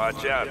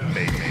 Watch out,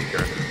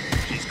 Maymaker.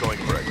 She's going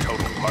for a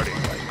total party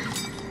fight.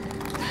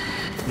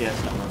 Yeah,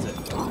 it's not worth it.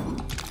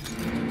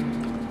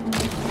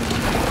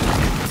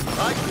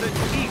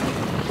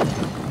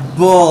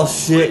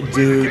 Bullshit,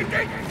 dude.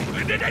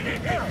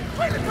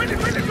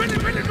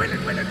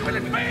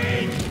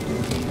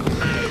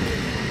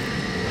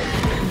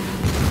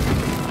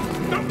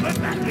 Don't let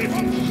that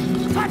evil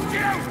touch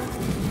you!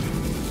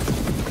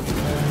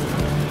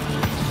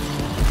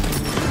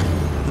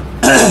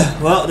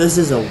 Well, this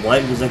is a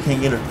wipe because I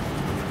can't get her.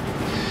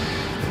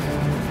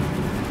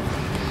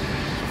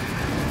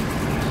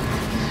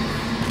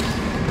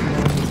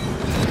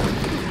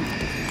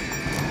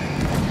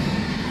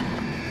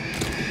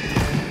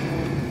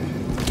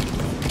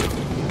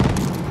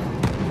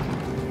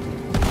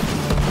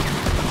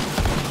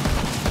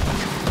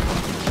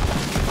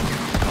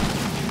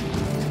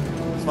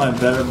 That's my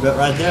better bit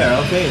right there.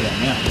 Okay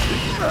then, yeah.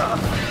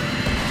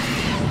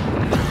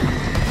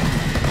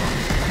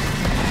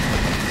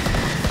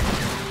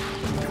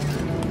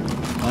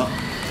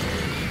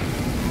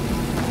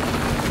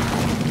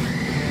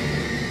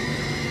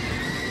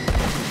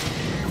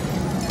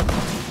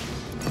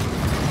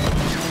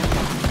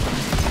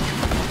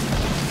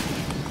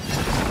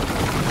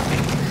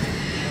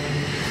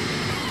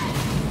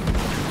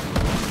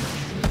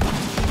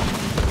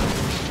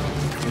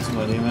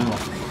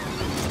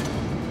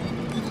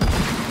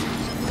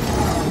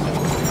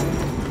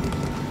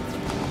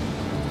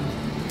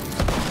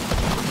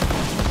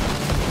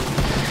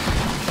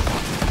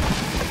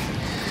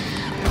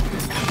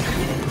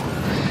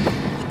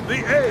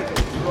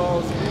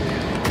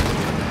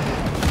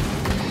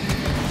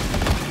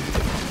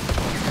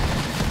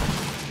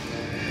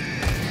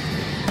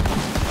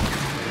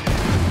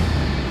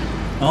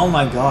 Oh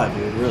my god,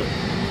 dude, really?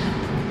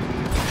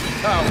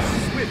 How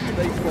swift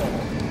they fall.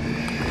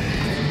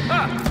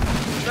 Ha!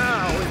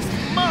 Now it's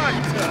my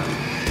turn!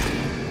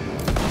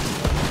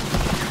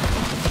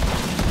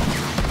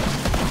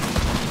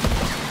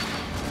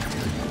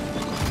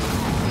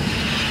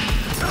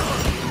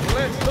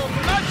 Let the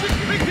magic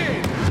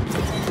begin!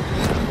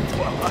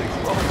 While I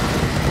roll,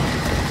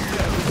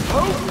 there is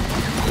hope!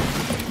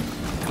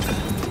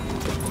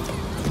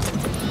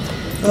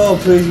 Oh,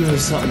 please give me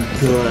something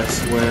good, I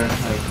swear.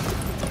 Like,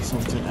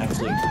 something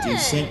actually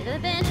decent. The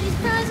Banshee's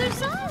cries are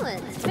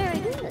silent. Very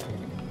good.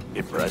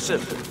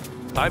 Impressive.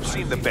 I've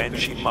seen the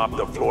Banshee mop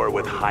the floor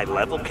with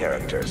high-level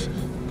characters.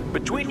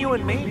 Between you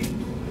and me,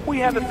 we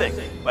had a thing.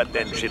 But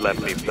then she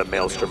left me the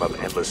maelstrom of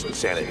endless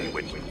insanity,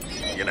 which,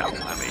 you know,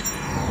 I mean,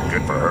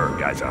 Good for her,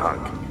 guy's a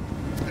hunk.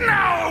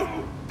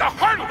 No! The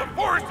heart of the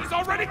forest is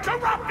already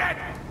corrupted!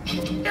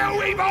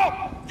 You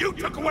evil! You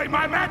took away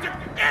my magic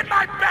and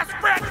my best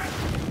friend!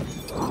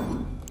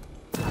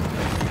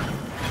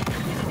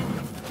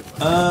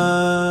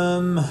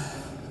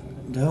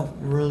 Don't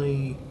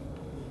really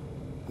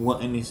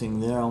want anything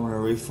there. I want to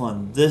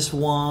refund this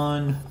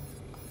one.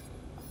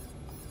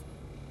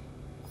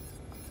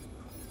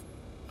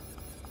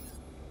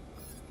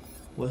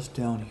 What's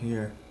down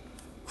here?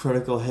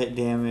 Critical hit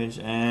damage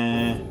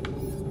and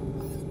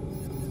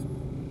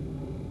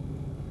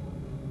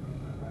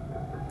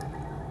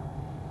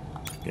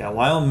yeah,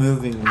 while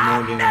moving, more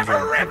damage.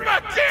 Never rip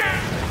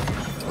again!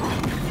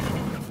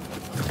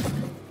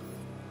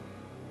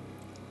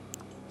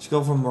 Let's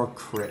go for more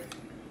crit.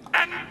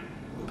 Hey!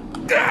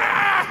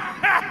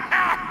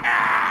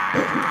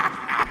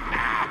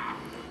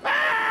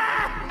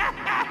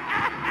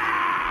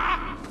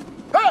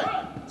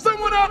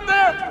 Someone out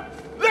there!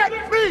 Let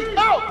me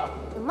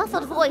out! The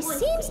muffled voice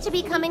seems to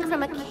be coming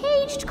from a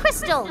caged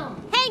crystal,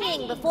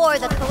 hanging before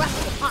the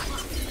corrupted heart.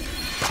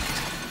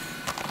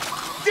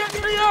 Get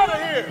me out of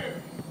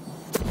here!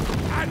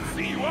 I'd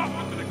see you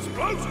off with an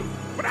explosion,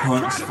 but I'm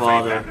Punch trying to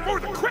father. save that for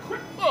the quick.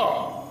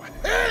 Oh,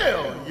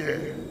 hell yeah!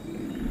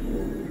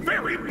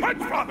 Very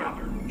Punch Father,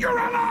 you're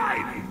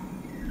alive!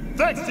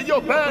 Thanks to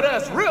your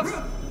badass riffs,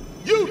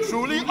 you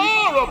truly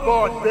are a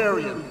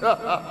barbarian.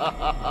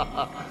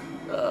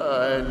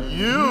 And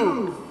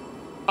you,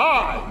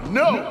 I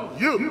know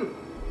you.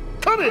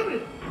 Come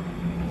here.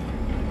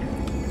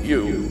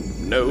 You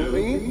know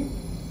me?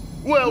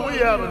 Well, we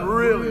haven't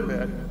really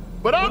met,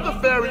 but I'm the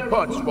Fairy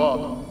Punch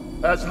Father.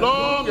 As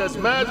long as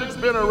magic's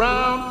been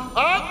around,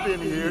 I've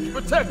been here to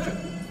protect it,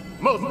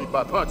 mostly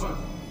by punching.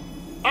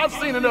 I've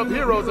seen enough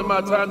heroes in my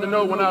time to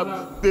know when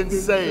I've been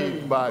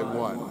saved by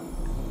one.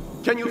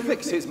 Can you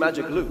fix his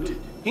magic loot?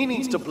 He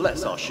needs to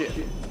bless our ship.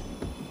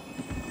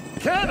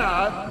 Can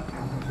I?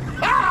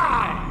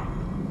 Ah!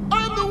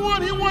 I'm the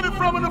one he wanted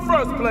from in the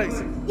first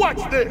place.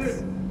 Watch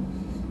this.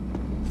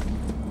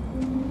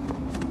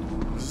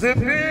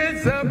 Zippy,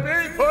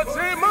 zappy,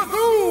 pussy,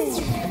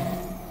 magoo!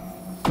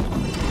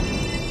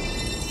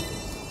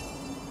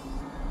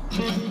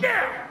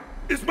 Now,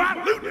 is my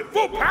loot at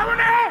full power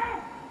now?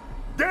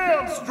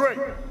 Damn straight.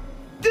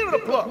 Give it a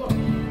pluck.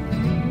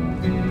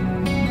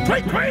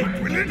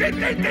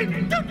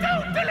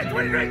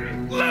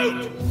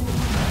 Loot!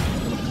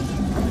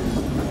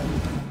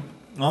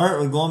 Alright,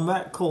 we're going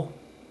back. Cool.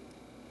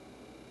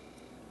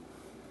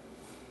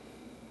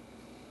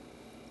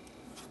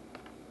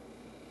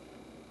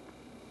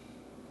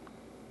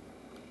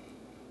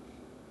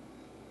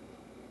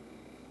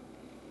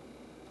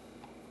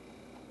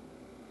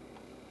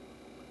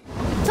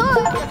 Tor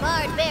the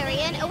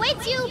Barbarian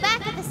awaits you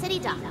back at the city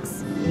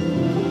docks.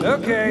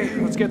 Okay,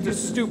 let's get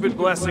this stupid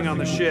blessing on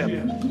the ship.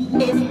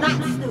 It's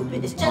not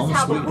stupid. It's just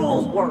how the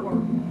rules work.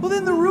 Well,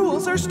 then the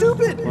rules are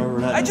stupid.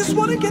 I just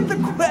want to get the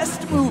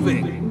quest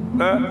moving.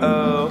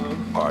 Uh-oh.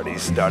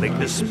 Party's starting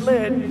to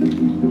split.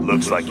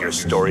 Looks like your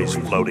story's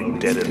floating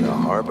dead in the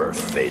harbor,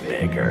 Fate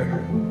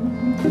Maker.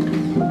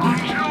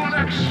 Until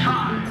next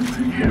time,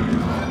 hero.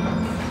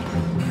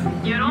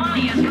 You're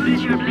only as good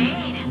as your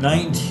blade.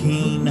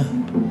 19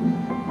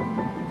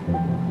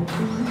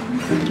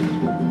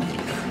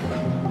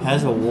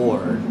 has a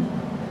ward.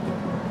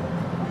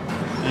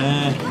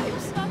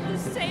 Life's not the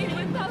same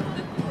without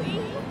the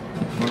queen.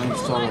 Running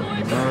star of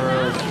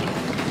nerve.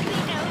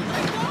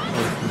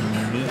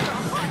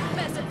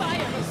 Mess if I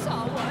ever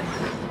saw one.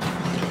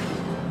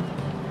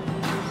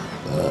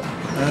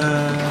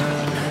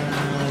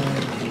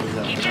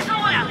 Keep your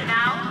sword up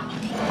now.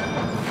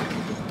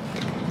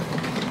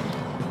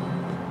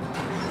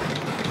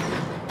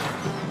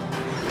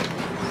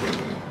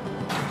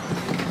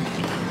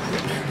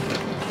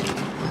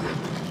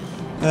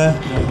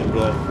 Nothing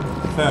good.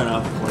 Fair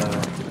enough, whatever.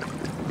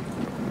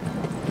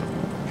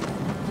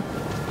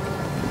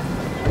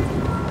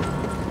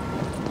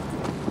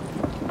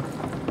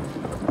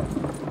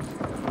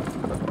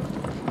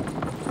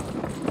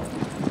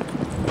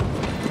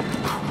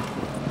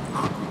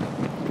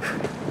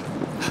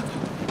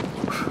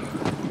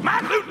 My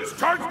loot is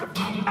charged up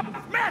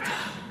with magic.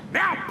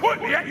 Now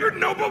point me at your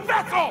noble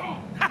vessel.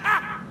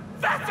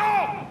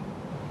 Vessel!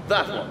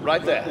 That one,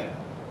 right there.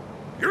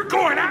 You're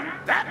going out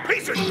that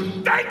piece of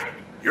steak?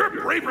 You're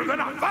braver than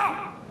I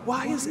thought.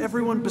 Why is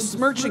everyone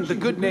besmirching the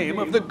good name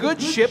of the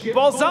good ship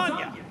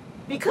Balzania?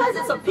 Because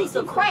it's a piece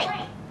of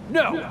crap.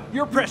 No,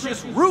 your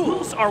precious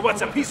rules are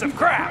what's a piece of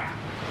crap.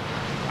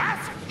 What?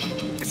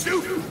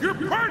 Shoot, your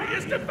party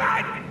is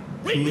divided.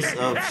 We Piece can't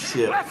of have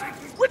shit.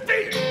 blessings with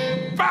these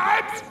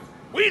vibes.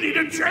 We need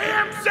a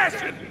jam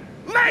session.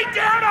 Lay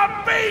down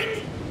a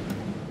beat.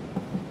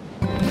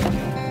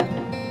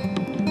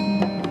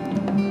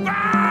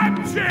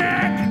 Vibe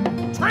check.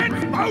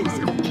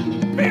 Transmotion.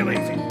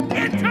 Feelings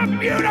into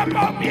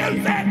beautiful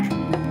music.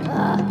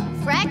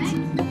 Frecht,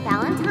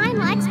 Valentine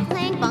likes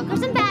playing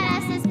bunkers and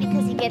badasses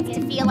because he gets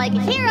to feel like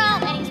a hero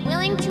and he's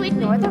willing to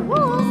ignore the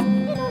rules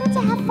in order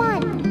to have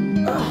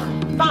fun.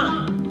 Ugh,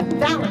 fine.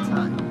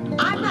 Valentine,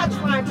 I'm not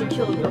trying to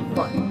kill your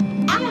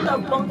fun. I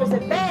love bunkers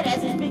and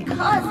badasses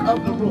because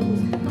of the rules.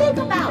 Think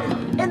about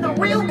it. In the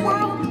real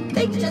world,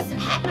 things just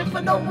happen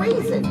for no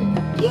reason.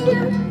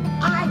 Here,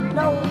 I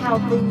know how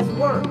things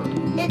work.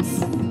 It's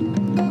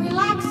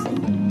relaxing.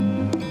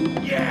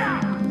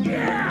 Yeah!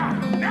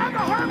 Now the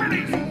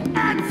harmonies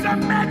and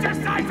some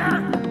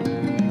magicizer!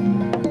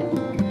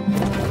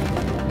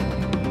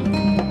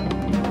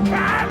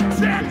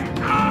 Magic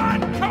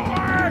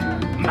encore!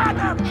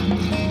 Mother!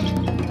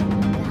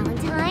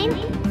 Valentine,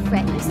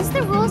 Fred uses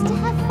the rules to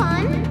have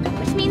fun,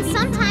 which means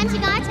sometimes you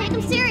gotta take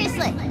them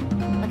seriously.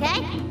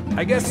 Okay?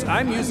 I guess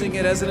I'm using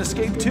it as an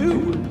escape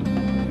too.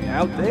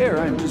 Out there,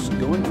 I'm just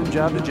going from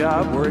job to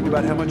job, worrying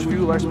about how much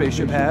fuel our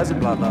spaceship has and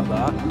blah, blah,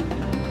 blah.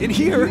 In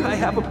here, I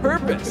have a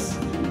purpose.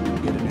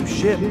 Get a new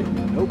ship, a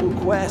noble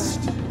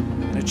quest,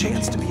 and a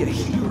chance to be a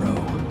hero.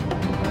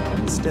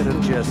 Instead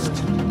of just,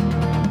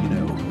 you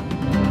know,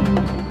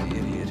 the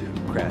idiot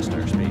who crashed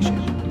our spaceship.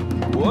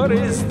 What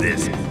is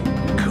this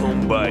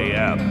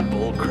kumbaya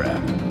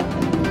bullcrap?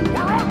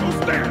 We're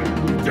almost there!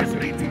 Just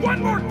needs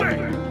one more thing!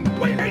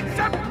 We need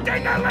some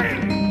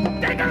ding-a-ling!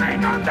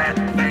 Ding-a-ling on that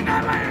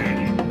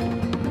thing-a-ling!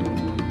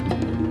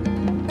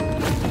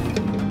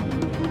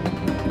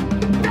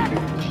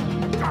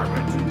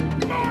 Garbage!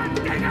 More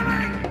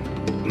ding-a-ling!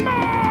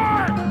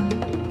 More!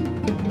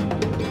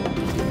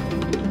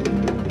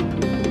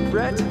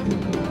 Brett,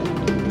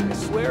 I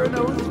swear an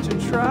oath to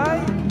try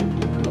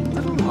a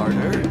little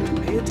harder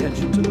to pay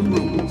attention to the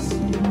rules.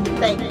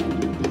 Thank you.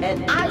 And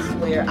I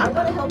swear I'm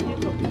going to help you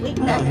complete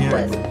that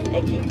quest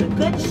and keep the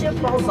good ship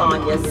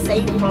Lasagna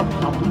safe from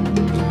harm.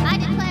 I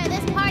declare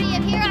this party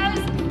of heroes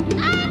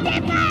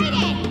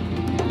undivided!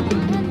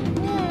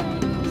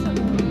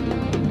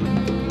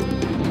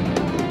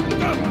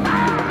 The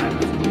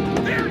fans!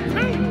 They're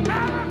too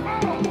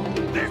powerful!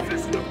 This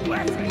is the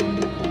blessing!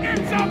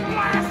 It's a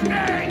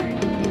blasting!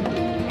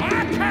 I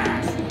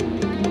cast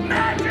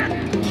magic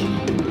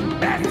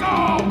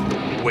missile!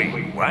 Wait,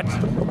 what?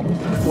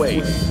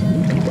 Wait.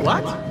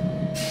 What?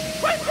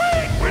 Wait!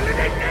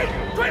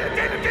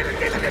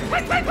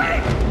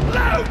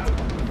 Load!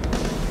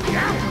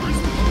 Cowards!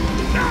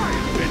 Now,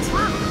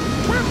 adventurer!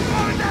 We're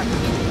blowing that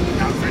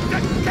nose into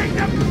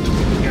kingdom!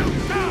 You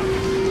come!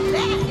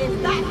 That is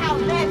not how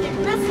magic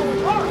missiles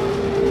work.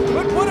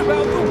 But what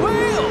about the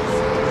whales?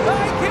 I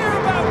care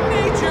about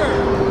nature!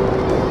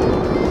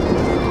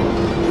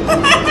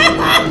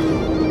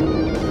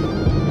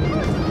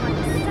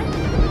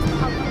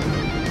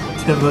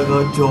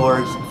 Typical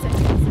George.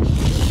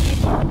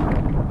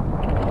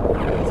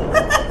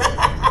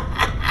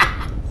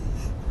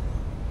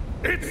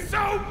 It's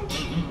so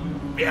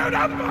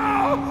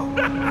beautiful!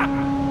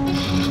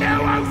 New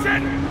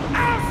ocean!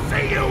 I'll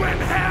see you in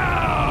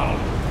hell!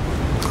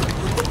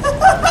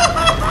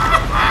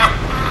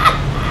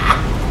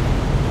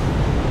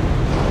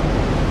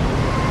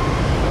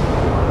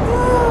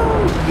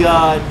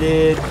 God,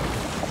 dude.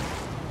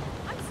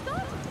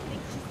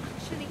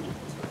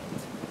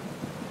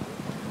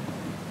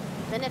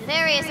 The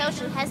nefarious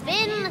ocean has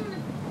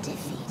been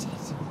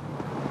defeated.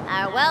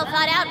 Our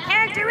well-thought-out,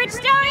 character-rich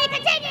story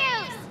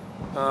continues!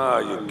 Oh,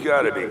 you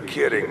gotta be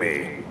kidding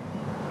me.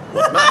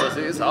 What matters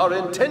is our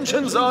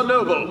intentions are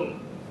noble.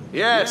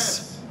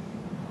 Yes,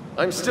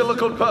 I'm still a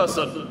good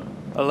person.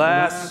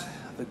 Alas,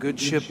 the good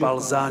ship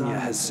Balzania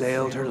has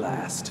sailed her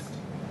last.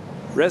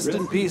 Rest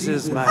in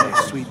pieces, my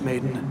sweet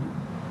maiden.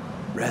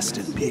 Rest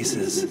in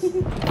pieces.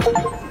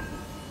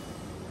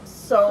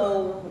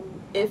 So,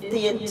 if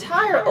the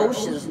entire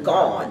ocean's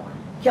gone,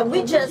 can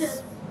we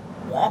just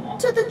walk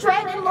to the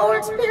Dragon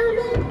Lord's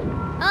pyramid?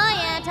 Oh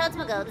yeah, totes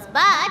my goats,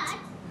 but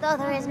though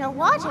there is no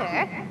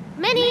water,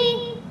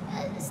 many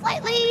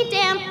slightly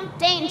damp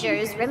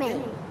dangers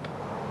remain.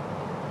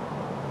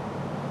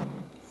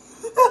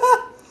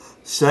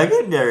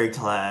 Secondary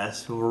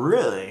class?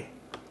 Really?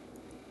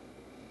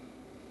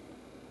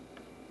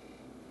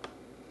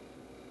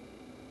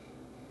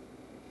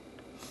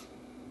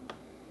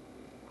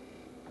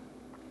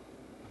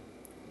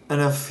 And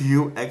a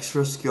few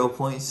extra skill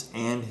points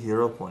and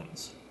hero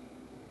points.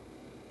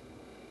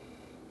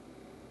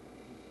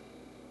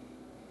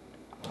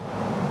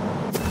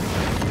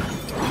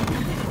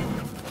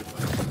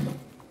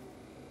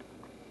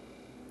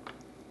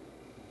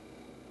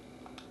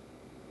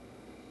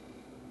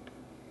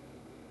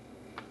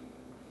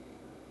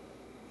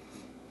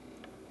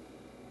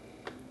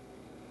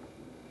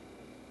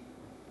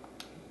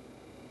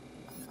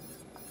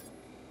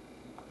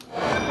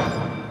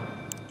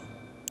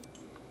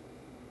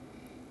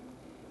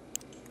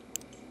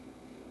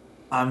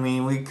 I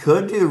mean, we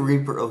could do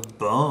Reaper of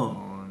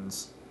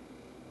Bones.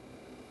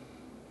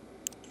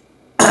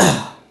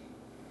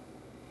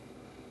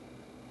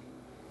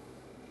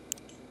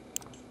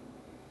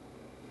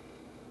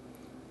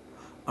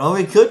 Oh,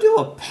 we could do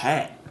a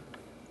pet.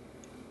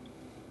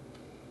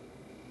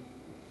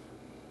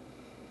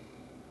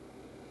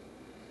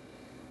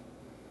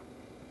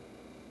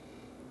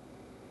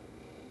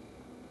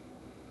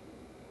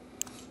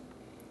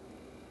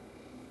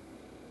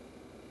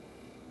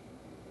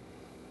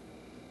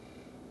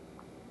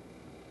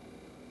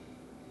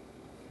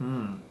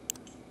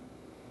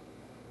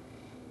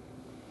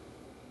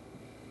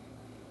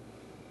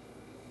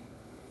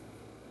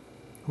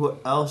 Who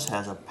else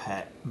has a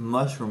pet?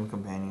 Mushroom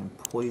companion.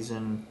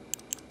 Poison.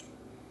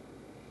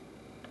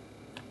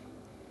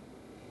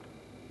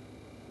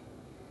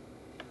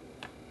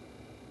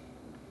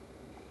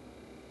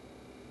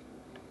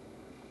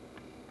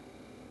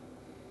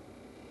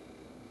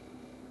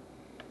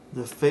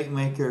 The Fate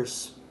Maker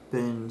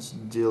spins,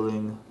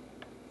 dealing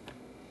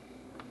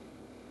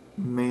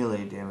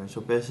melee damage.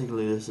 So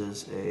basically this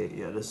is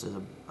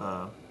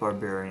a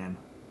barbarian.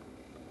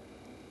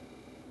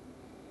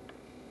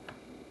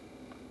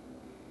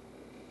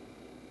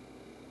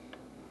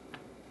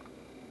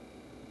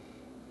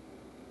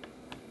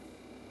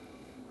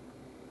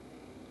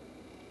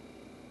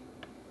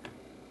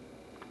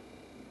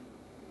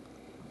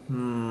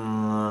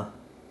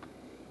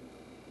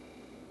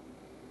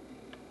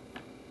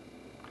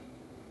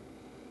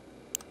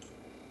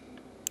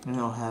 I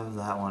don't have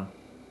that one.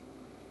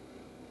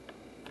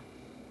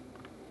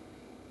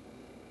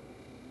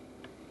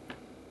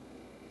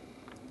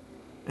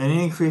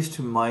 Any increase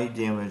to my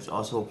damage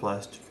also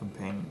applies to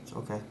companions.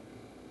 Okay.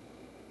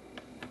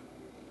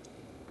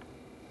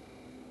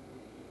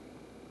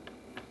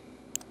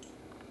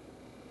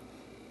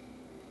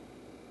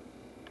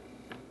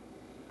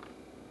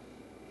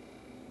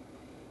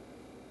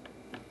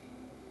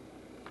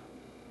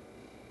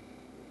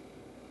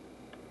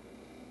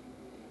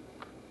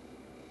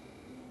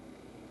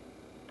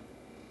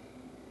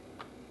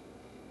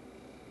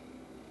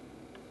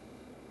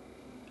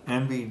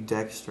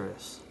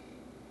 Ambidextrous.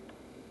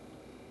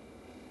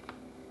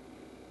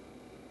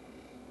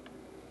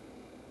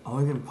 Oh,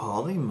 we can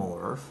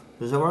polymorph.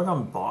 Does it work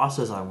on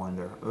bosses, I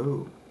wonder?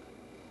 Ooh.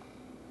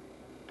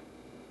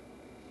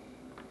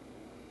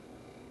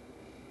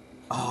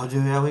 Oh,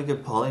 dude, yeah, we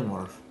could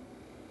polymorph.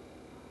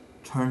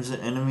 Turns the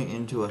enemy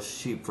into a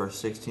sheep for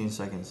 16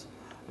 seconds.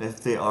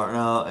 If they are...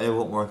 No, it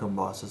won't work on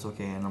bosses.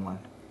 Okay, never mind.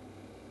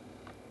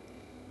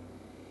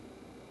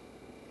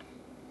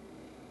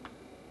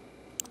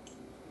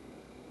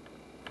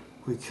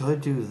 We could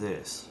do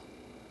this.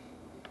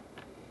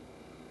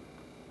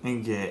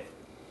 And get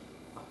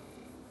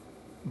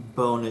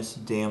bonus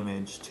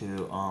damage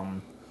to,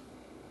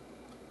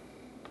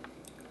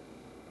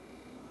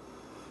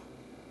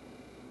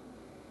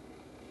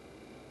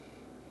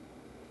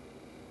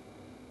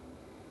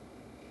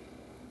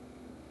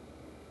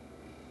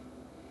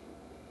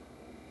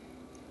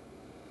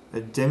 a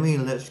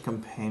Demi-Lich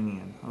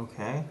companion.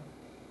 Okay.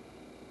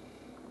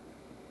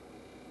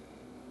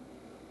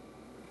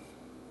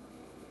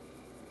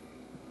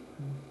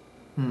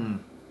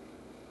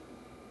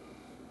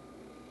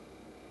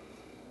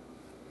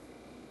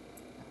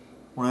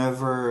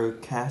 Whenever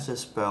cast a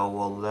spell,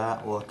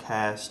 will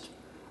cast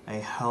a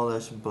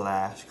hellish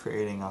blast,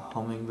 creating a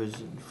homing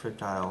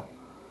projectile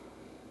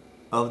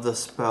of the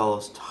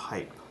spell's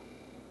type.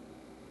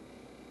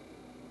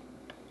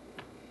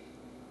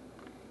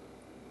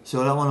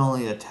 So that one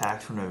only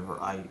attacks whenever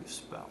I use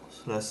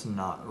spells. So that's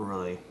not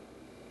really.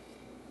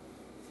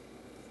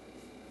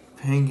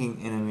 Pinging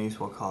enemies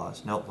will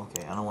cause. Nope.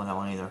 Okay, I don't want that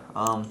one either.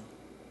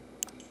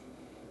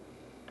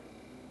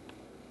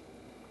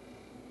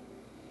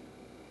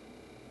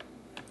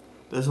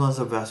 This one's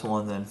the best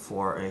one then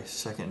for a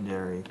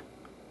secondary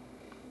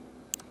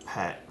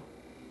pet.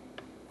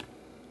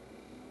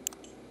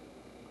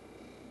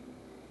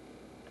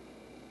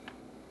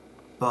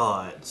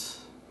 But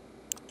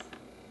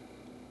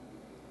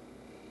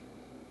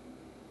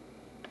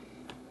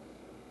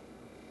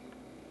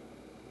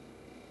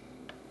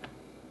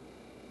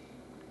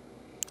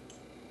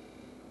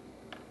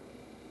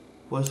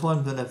which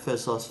one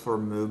benefits us for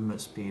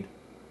movement speed?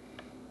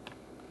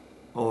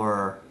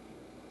 Or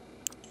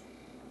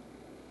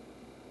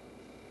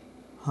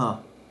huh.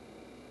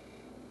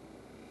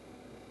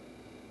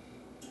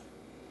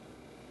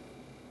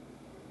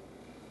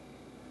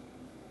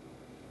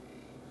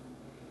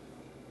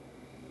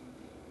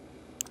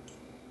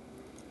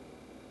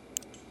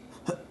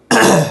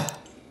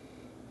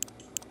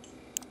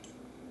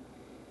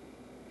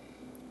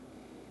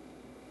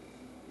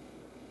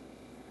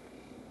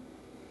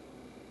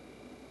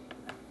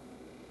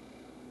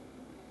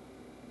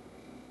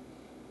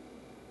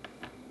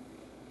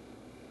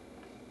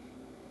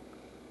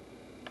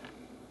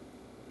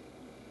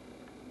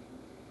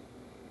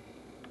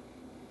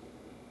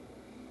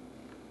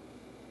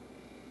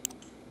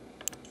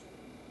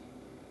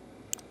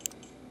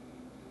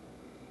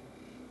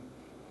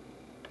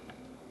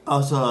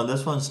 Oh, so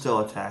this one still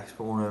attacks,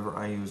 but whenever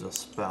I use a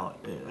spell,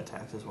 it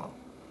attacks as well.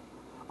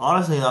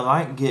 Honestly, I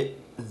might get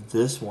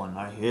this one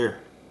right here.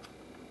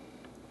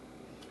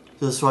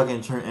 Just so I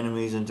can turn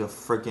enemies into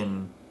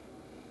freaking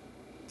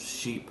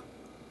sheep.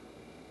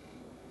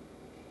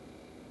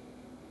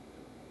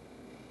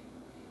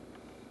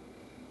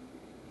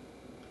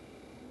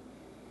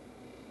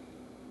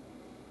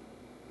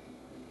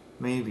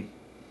 Maybe.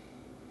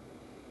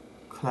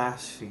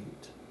 Class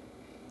feat.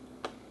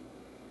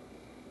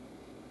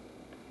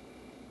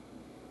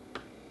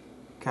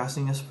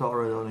 Casting a spell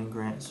reloading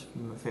grants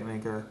Fate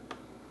Maker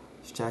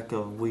stack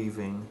of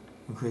weaving,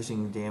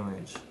 increasing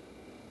damage.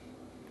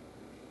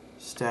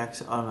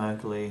 Stacks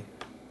automatically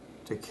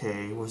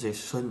decay, which they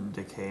shouldn't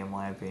decay in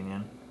my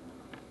opinion.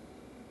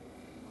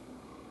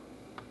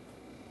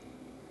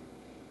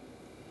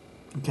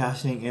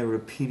 Casting a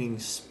repeating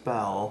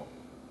spell.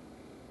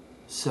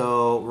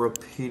 So,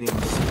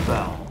 repeating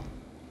spell.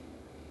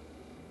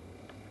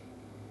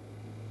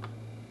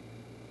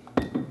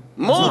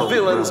 More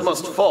villains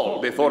must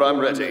fall before I'm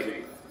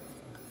ready.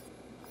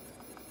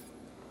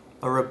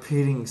 A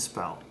repeating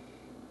spell.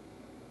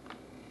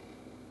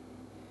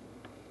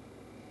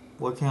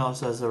 What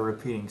counts as a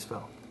repeating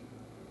spell?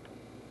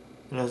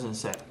 It doesn't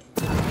say.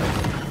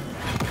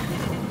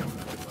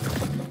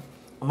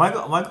 I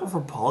might go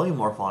for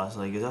polymorph,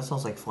 honestly, because that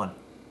sounds like fun.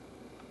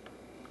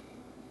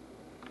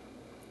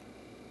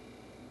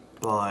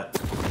 But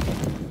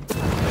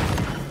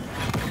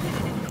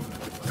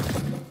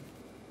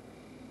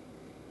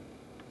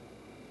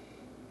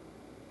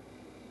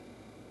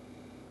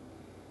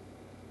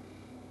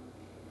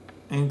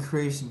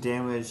increased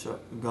damage,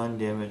 gun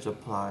damage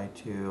applied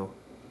to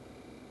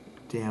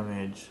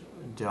damage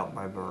dealt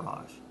by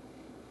barrage.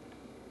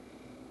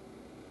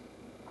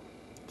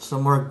 So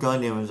the more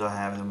gun damage I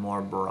have, the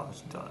more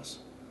barrage does.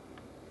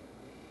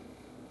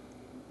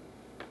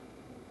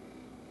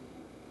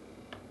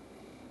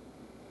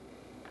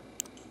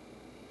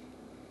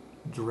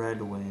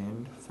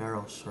 Dreadwind,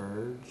 Feral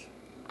Surge.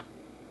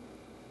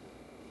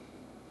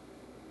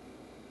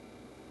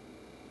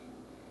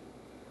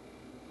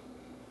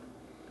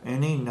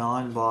 Any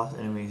non-boss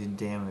enemy's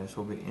damage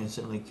will be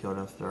instantly killed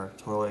if their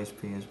total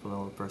HP is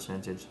below the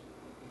percentage.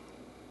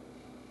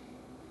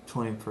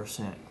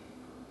 20%.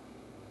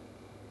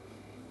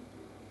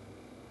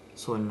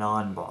 So a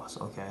non-boss,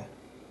 okay.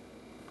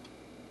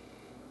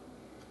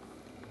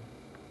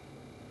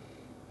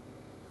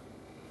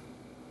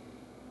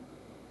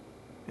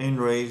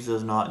 Enrage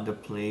does not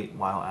deplete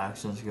while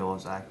action skill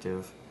is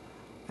active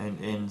and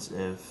ends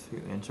if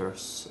you enter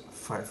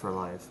fight for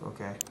life,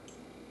 okay.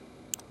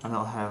 I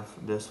don't have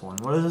this one.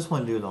 What does this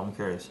one do though? I'm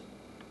curious.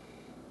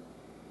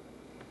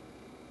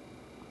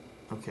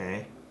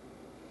 Okay.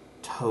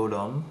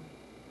 Totem.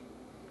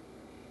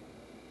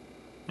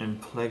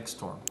 And Plague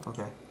Storm.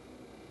 Okay.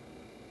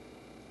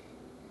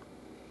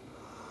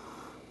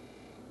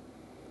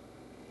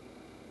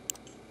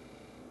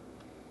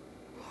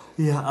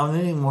 Yeah, I'm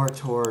leaning more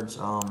towards,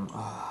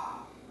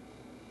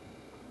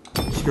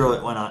 screw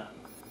it, why not?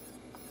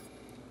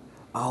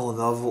 Oh,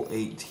 level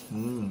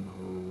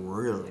 18.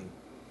 Really?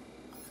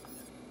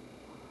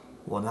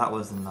 Well, that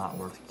was not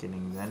worth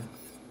getting then.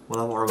 What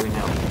level are we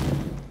now?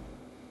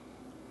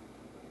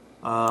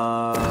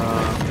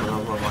 What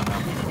level am I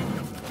now?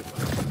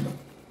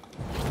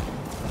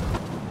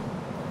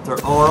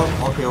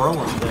 Okay, we're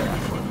almost there,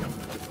 actually.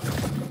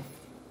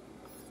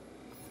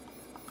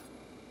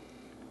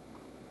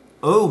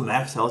 Oh,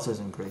 max health has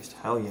increased.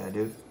 Hell yeah,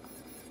 dude.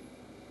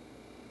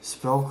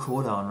 Spell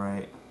cooldown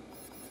rate.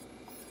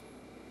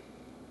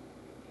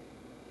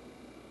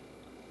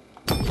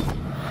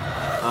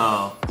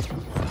 Oh.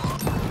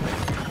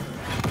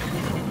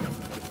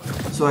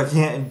 So I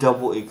can't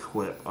double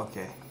equip.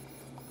 Okay.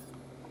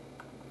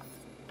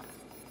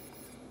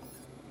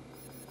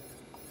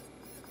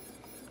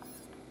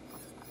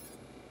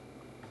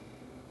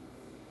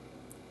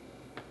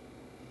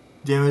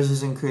 Damage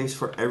is increased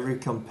for every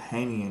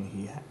companion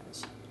he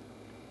has.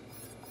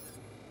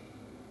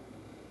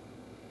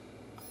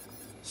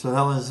 So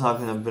that one's not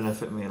going to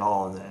benefit me at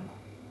all then.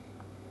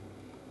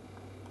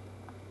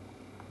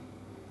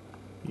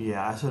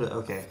 Yeah, I should have.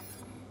 Okay.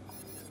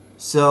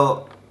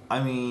 So,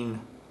 I mean,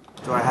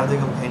 do I have the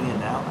companion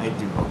now? I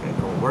do. Okay,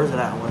 cool. Where's it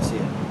at? I want to see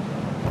it.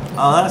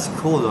 Oh, that's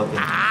cool looking.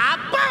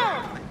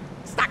 Ah, boom!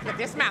 Stuck to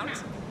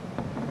dismount.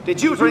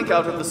 Did you drink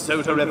out of the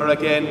Soda River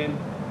again?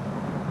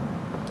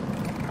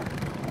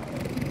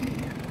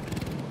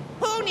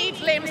 Who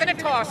needs limbs and a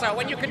torso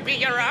when you can be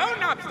your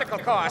own obstacle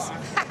course?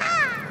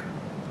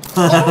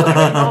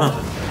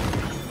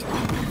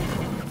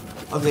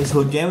 Okay,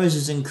 so damage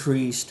is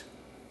increased.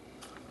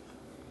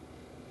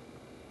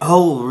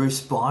 Oh,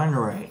 respawn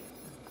rate.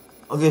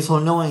 Okay, so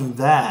knowing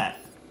that,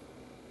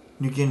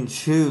 you can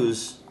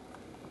choose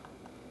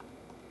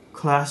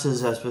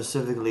classes that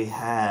specifically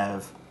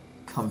have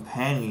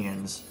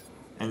companions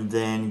and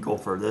then go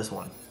for this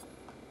one.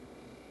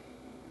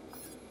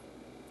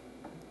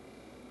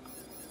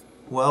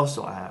 What else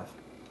do I have?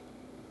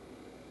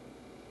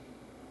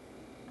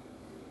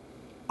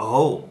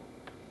 Oh.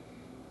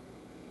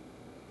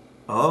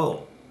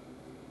 Oh.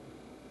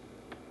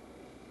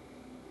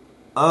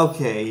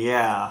 Okay,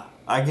 yeah.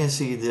 I can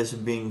see this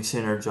being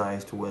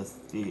synergized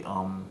with the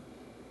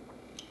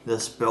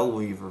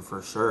Spellweaver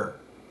for sure.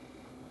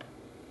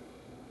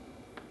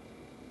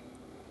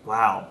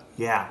 Wow.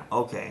 Yeah,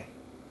 okay.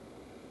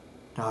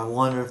 Now I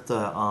wonder if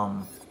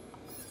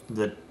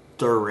the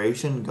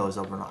duration goes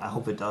up or not. I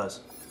hope it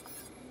does.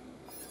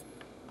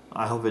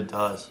 I hope it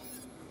does.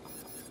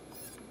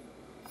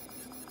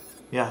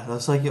 Yeah,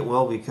 looks like it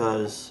will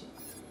because...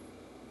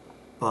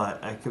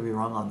 But I could be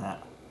wrong on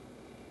that.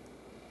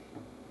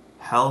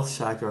 Health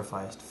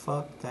sacrificed.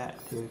 Fuck that,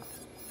 dude.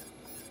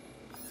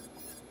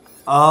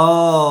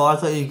 Oh, I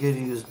thought you could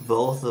use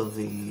both of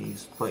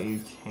these, but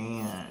you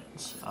can't.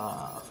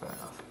 Fair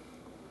enough.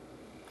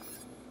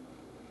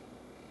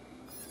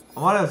 I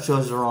might have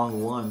chose the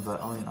wrong one,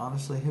 but I mean,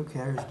 honestly, who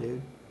cares,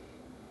 dude?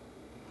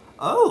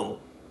 Oh!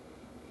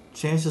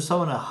 Change to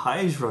summon a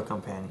Hydra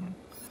companion.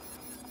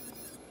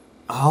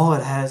 Oh,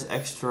 it has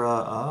extra.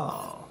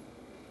 Oh.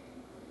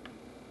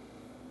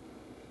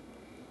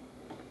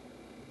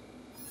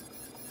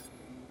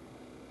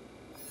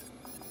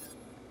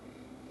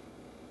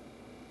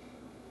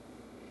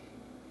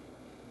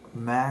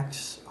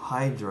 Max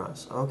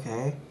Hydras.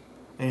 Okay.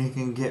 And you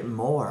can get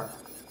more.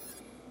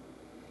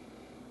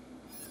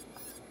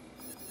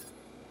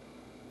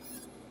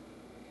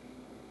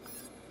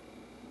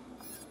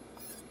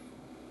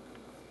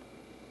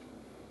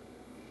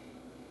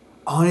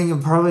 Oh, and you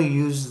can probably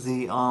use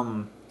the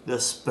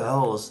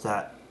spells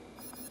that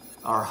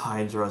are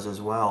Hydras as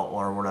well,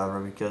 or whatever,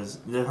 because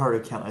they're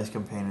hard to count as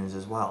companions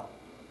as well.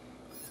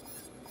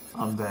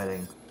 I'm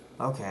betting.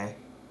 Okay.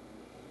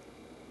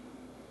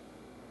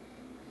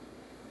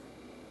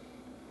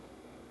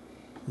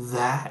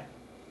 That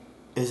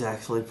is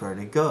actually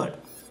pretty good.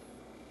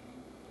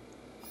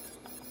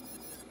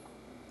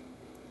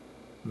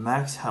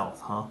 Max health,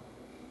 huh?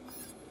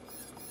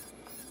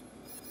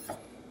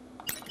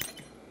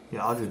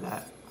 Yeah, I'll do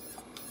that.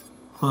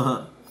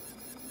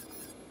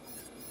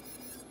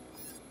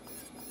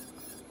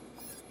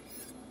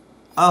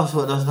 Oh,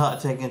 so it does not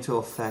take into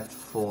effect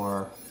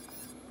for...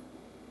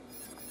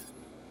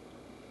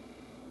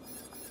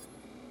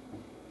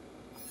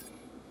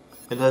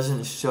 It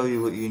doesn't show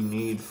you what you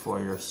need for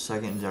your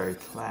secondary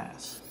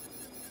class.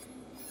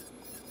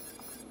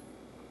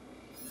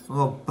 I'm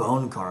a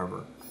bone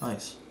carver.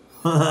 Nice.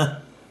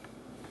 I'm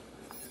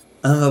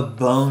a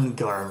bone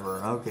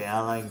carver. Okay,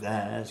 I like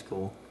that. That's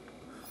cool.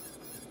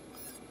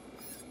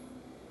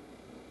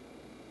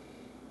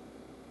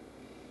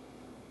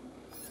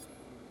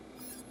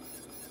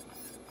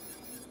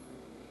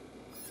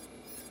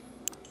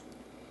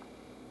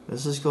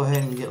 Let's just go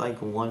ahead and get like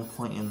 1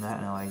 point in that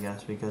now, I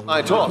guess, because...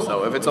 I thought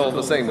so, if it's all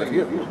the same with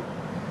you.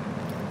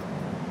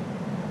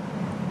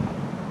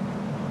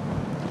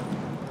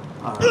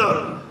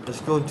 Alright,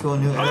 let's go to a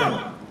new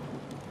area.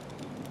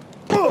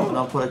 And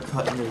I'll put a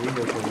cut in the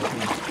video for the team.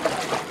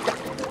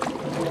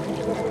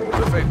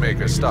 The Fate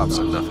Maker stops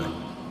at nothing.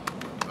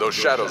 Those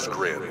shadows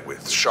grin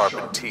with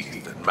sharpened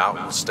teeth and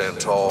mountains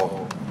stand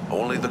tall.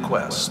 Only the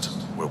quest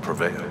will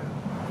prevail.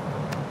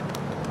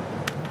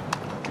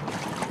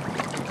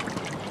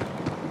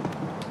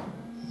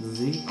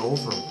 The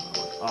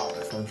overworld. Oh,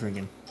 that's what I'm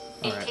drinking.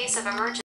 In case of emergency.